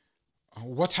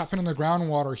what's happened in the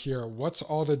groundwater here, what's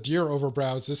all the deer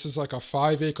overbrowse, this is like a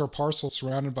 5-acre parcel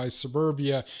surrounded by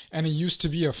suburbia, and it used to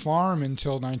be a farm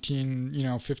until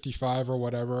 1955 or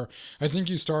whatever. I think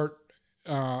you start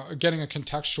getting a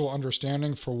contextual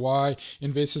understanding for why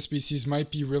invasive species might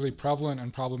be really prevalent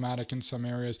and problematic in some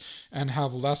areas and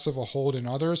have less of a hold in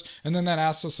others. And then that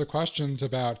asks us the questions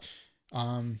about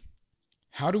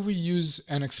how do we use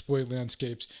and exploit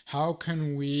landscapes? How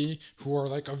can we, who are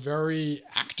like a very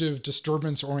active,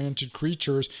 disturbance-oriented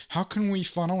creatures, how can we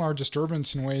funnel our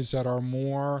disturbance in ways that are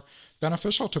more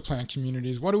beneficial to plant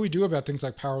communities? What do we do about things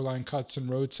like power line cuts and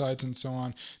roadsides and so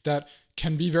on that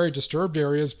can be very disturbed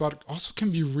areas, but also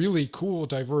can be really cool,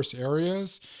 diverse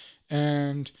areas?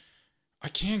 And I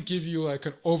can't give you like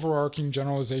an overarching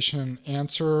generalization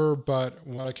answer, but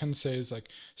what I can say is like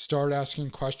start asking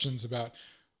questions about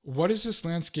what is this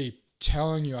landscape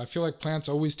telling you? I feel like plants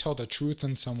always tell the truth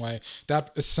in some way.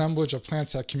 That assemblage of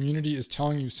plants, that community is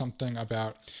telling you something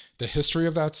about the history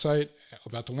of that site,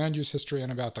 about the land use history,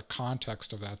 and about the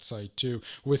context of that site too,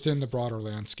 within the broader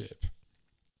landscape.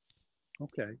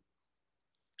 Okay.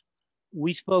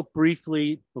 We spoke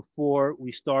briefly before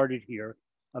we started here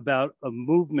about a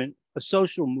movement, a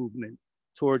social movement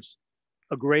towards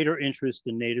a greater interest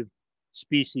in native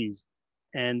species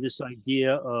and this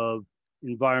idea of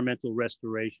environmental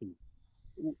restoration.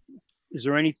 Is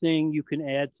there anything you can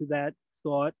add to that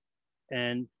thought?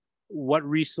 And what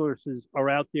resources are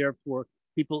out there for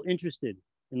people interested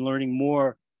in learning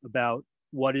more about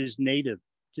what is native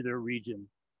to their region,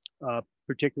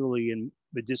 particularly in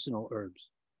medicinal herbs?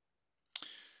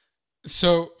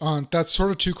 So that's sort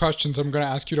of two questions. I'm going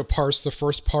to ask you to parse the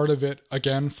first part of it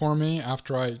again for me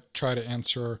after I try to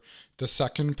answer the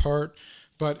second part.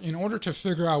 But in order to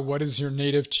figure out what is your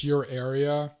native to your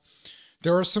area,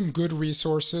 there are some good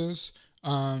resources.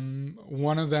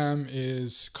 One of them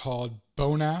is called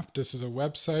BONAP. This is a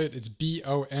website. It's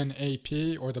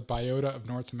BONAP, or the Biota of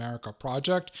North America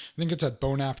Project. I think it's at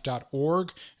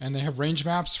bonap.org, and they have range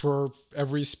maps for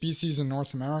every species in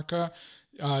North America.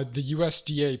 The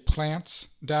USDA plants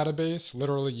database,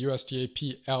 literally USDA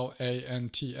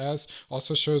PLANTS,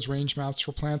 also shows range maps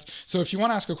for plants. So if you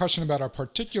want to ask a question about a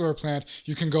particular plant,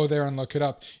 you can go there and look it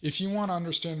up. If you want to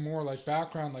understand more like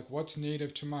background, like what's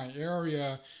native to my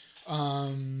area,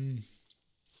 I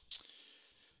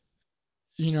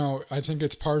think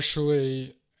it's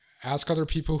partially ask other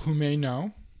people who may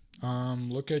know.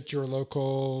 Look at your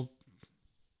local.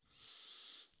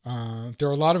 There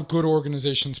are a lot of good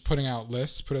organizations putting out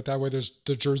lists. Put it that way. There's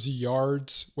the Jersey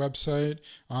Yards website.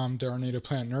 There are native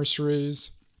plant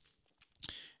nurseries,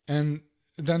 and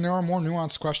then there are more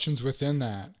nuanced questions within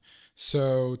that.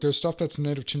 So there's stuff that's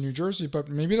native to New Jersey, but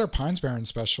maybe they're Pines Barren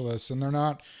specialists, and they're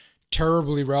not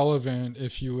terribly relevant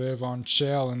if you live on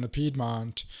shale in the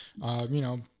Piedmont,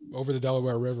 over the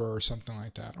Delaware River or something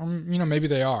like that. Or, maybe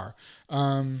they are.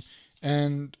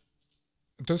 And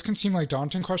those can seem like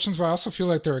daunting questions, but I also feel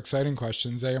like they're exciting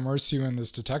questions. They immerse you in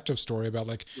this detective story about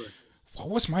like, right, what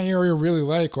was my area really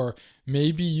like? Or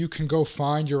maybe you can go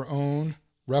find your own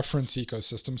reference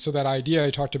ecosystem. So that idea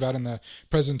I talked about in the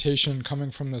presentation,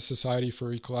 coming from the Society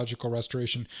for Ecological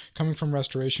Restoration, coming from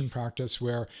restoration practice,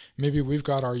 where maybe we've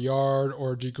got our yard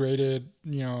or degraded,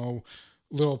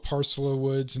 little parcel of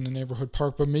woods in the neighborhood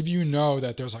park, but maybe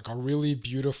that there's like a really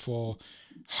beautiful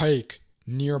hike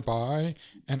nearby.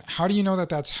 And how do you know that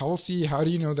that's healthy? How do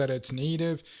you know that it's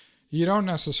native? You don't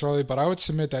necessarily, but I would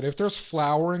submit that if there's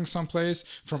flowering someplace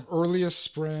from earliest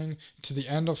spring to the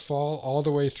end of fall all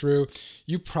the way through,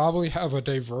 you probably have a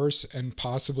diverse and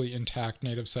possibly intact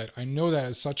native site. I know that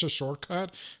is such a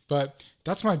shortcut, but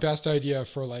that's my best idea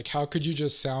for like, how could you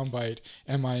just soundbite,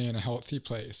 am I in a healthy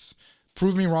place?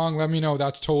 Prove me wrong, let me know,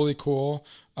 that's totally cool.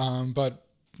 But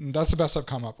that's the best I've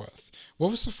come up with. What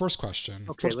was the first question?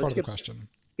 Okay, first part of the question.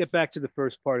 Get back to the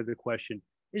first part of the question.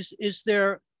 Is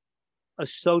there a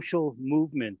social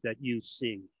movement that you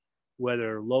see,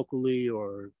 whether locally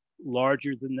or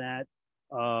larger than that,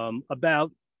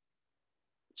 about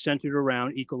centered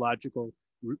around ecological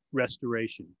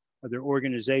restoration? Are there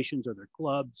organizations? Are there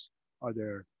clubs? Are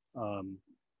there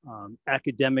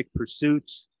academic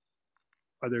pursuits?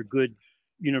 Are there good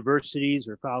universities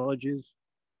or colleges?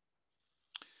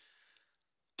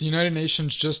 The United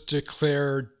Nations just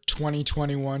declared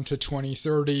 2021 to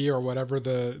 2030, or whatever,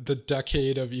 the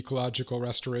decade of ecological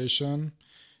restoration.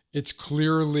 It's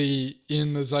clearly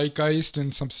in the zeitgeist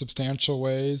in some substantial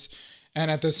ways.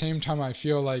 And at the same time, I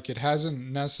feel like it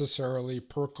hasn't necessarily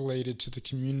percolated to the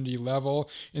community level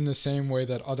in the same way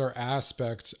that other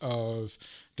aspects of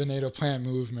the native plant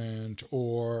movement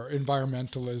or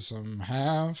environmentalism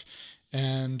have.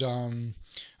 And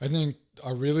I think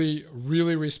I really,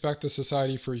 really respect the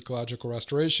Society for Ecological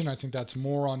Restoration. I think that's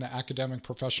more on the academic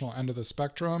professional end of the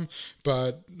spectrum,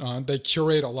 but they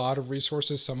curate a lot of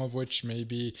resources, some of which may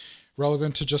be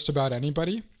relevant to just about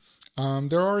anybody.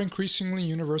 There are increasingly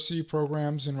university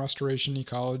programs in restoration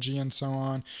ecology and so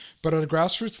on. But at a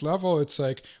grassroots level, it's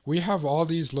like we have all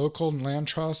these local land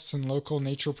trusts and local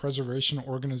nature preservation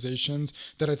organizations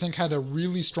that I think had a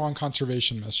really strong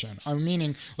conservation mission. I'm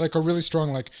meaning like a really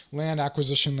strong like land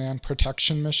acquisition, land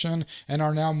protection mission, and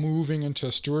are now moving into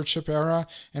a stewardship era.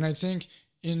 And I think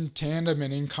in tandem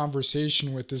and in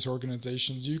conversation with these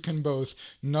organizations, you can both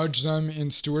nudge them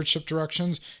in stewardship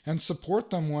directions and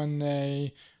support them when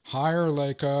they hire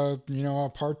like a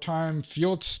part-time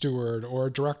field steward or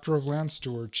a director of land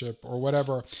stewardship or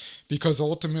whatever, because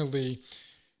ultimately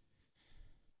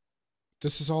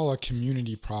this is all a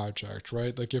community project,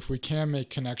 right? Like if we can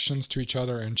make connections to each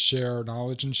other and share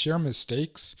knowledge and share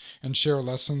mistakes and share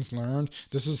lessons learned,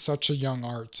 this is such a young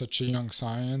art, such a young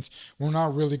science. We're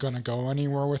not really going to go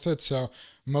anywhere with it. So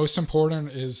most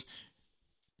important is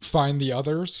find the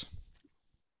others.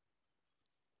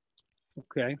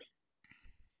 Okay.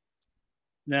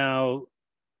 Now,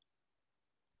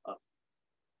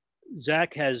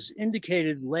 Zach has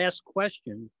indicated last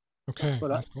question. Okay, but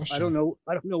last question. I don't know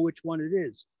which one it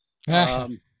is.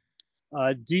 Do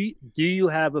you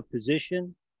have a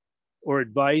position or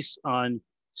advice on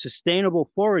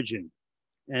sustainable foraging,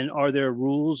 and are there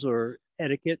rules or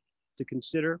etiquette to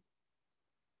consider?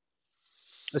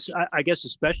 I guess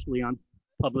especially on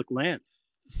public land.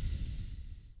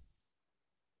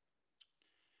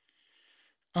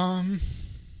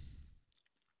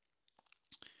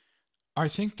 I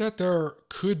think that there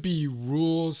could be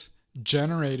rules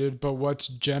generated, but what's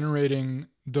generating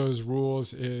those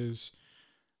rules is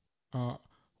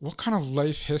what kind of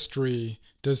life history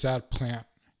does that plant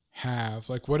have?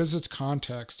 Like, what is its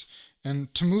context?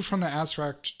 And to move from the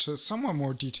abstract to somewhat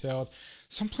more detailed,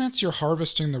 some plants you're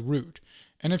harvesting the root.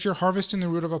 And if you're harvesting the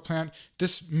root of a plant,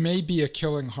 this may be a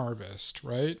killing harvest,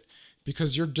 right?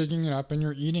 Because you're digging it up and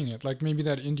you're eating it, like maybe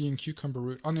that Indian cucumber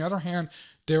root. On the other hand,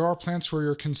 there are plants where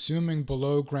you're consuming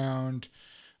below ground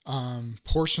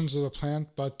portions of the plant,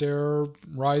 but they're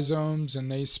rhizomes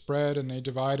and they spread and they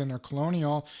divide and they're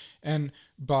colonial. And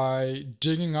by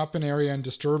digging up an area and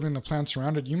disturbing the plants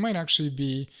around it, you might actually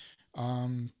be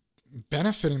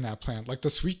benefiting that plant, like the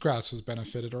sweetgrass was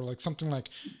benefited, or like something like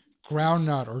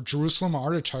groundnut or Jerusalem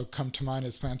artichoke come to mind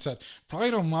as plants that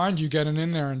probably don't mind you getting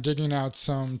in there and digging out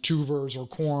some tubers or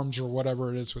corms or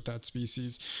whatever it is with that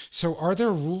species. So are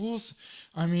there rules?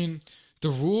 I mean, the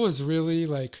rule is really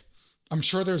like, I'm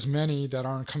sure there's many that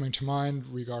aren't coming to mind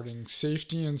regarding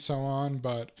safety and so on,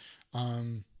 but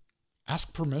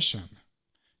ask permission.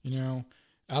 You know,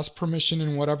 ask permission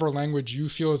in whatever language you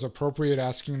feel is appropriate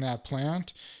asking that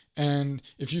plant. And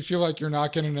if you feel like you're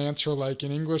not getting an answer like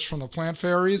in English from the plant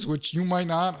fairies, which you might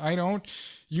not, I don't,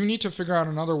 you need to figure out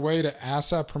another way to ask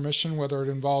that permission, whether it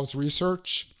involves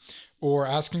research or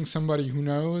asking somebody who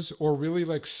knows, or really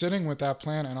like sitting with that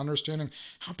plant and understanding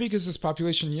how big is this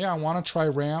population? Yeah, I want to try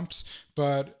ramps,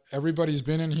 but everybody's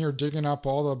been in here digging up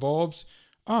all the bulbs.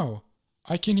 Oh,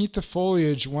 I can eat the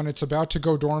foliage when it's about to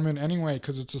go dormant anyway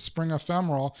because it's a spring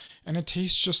ephemeral and it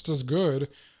tastes just as good.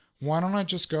 Why don't I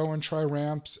just go and try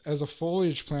ramps as a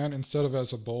foliage plant instead of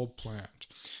as a bulb plant?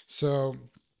 So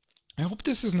I hope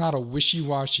this is not a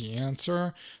wishy-washy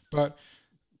answer, but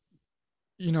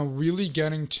really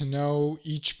getting to know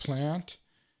each plant,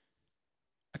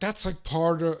 that's like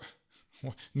part of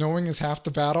knowing is half the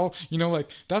battle. Like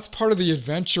that's part of the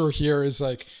adventure here is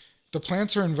like the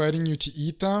plants are inviting you to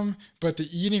eat them, but the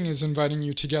eating is inviting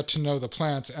you to get to know the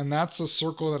plants. And that's a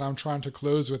circle that I'm trying to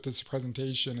close with this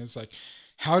presentation is like,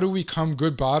 how do we become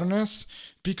good botanists?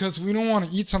 Because we don't want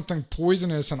to eat something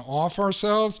poisonous and off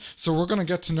ourselves. So we're going to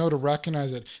get to know to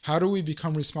recognize it. How do we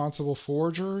become responsible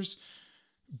foragers?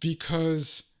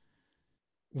 Because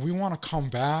we want to come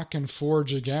back and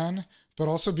forage again, but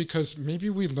also because maybe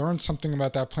we learned something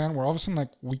about that plant where all of a sudden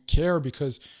like we care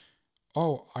because,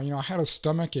 oh, I had a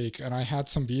stomach ache and I had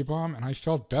some bee balm and I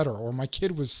felt better, or my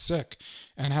kid was sick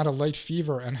and had a light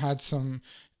fever and had some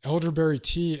elderberry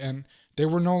tea and they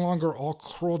were no longer all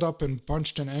curled up and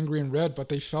bunched and angry and red, but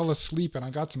they fell asleep and I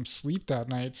got some sleep that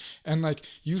night. And like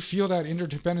you feel that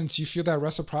interdependence, you feel that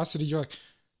reciprocity, you're like,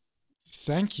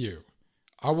 thank you.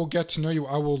 I will get to know you.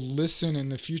 I will listen in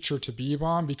the future to Bee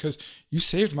Balm because you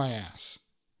saved my ass.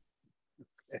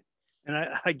 Okay. And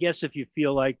I guess if you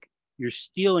feel like you're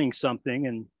stealing something,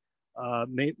 and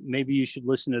maybe you should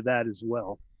listen to that as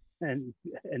well, and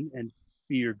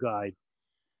be your guide.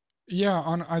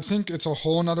 Yeah, I think it's a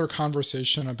whole nother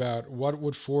conversation about what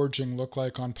would foraging look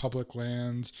like on public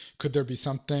lands. Could there be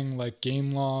something like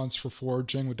game laws for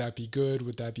foraging? Would that be good?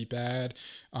 Would that be bad?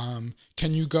 Can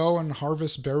you go and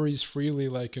harvest berries freely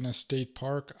like in a state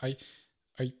park? I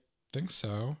think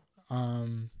so.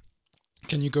 Can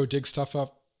you go dig stuff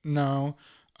up? No.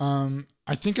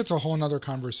 I think it's a whole nother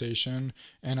conversation,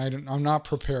 and I'm not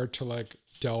prepared to like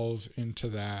delve into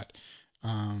that.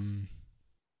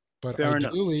 But Fair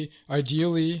enough.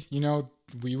 ideally,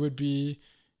 we would be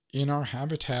in our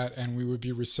habitat and we would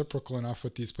be reciprocal enough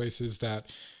with these places that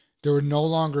there would no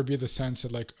longer be the sense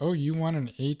that like, oh, you went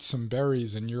and ate some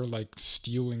berries and you're like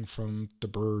stealing from the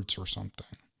birds or something.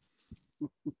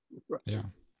 Right. Yeah.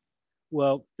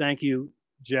 Well, thank you,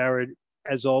 Jared.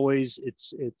 As always,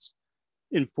 it's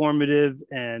informative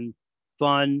and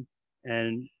fun,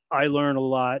 and I learn a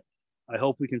lot. I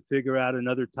hope we can figure out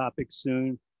another topic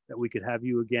soon that we could have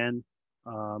you again.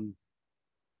 And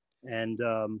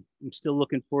I'm still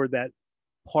looking for that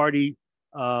party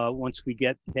once we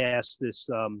get past this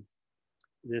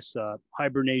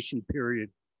hibernation period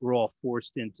we're all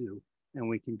forced into, and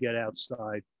we can get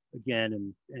outside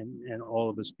again and all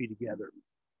of us be together.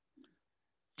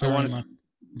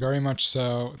 Very much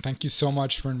so. Thank you so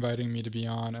much for inviting me to be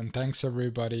on, and thanks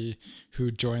everybody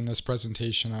who joined this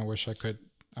presentation. I wish I could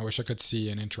see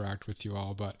and interact with you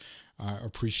all, but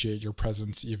appreciate your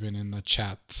presence even in the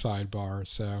chat sidebar.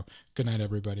 So good night,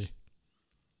 everybody.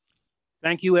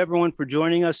 Thank you, everyone, for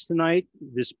joining us tonight.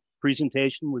 This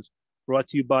presentation was brought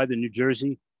to you by the New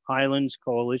Jersey Highlands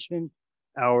Coalition.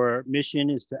 Our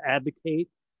mission is to advocate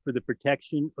for the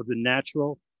protection of the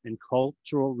natural and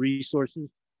cultural resources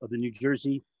of the New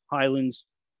Jersey Highlands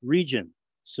region.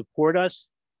 Support us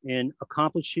in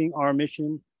accomplishing our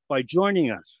mission by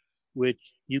joining us,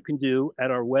 which you can do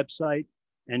at our website,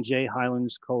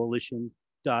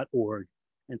 njhighlandscoalition.org.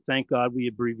 And thank God we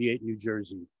abbreviate New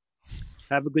Jersey.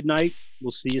 Have a good night.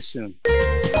 We'll see you soon.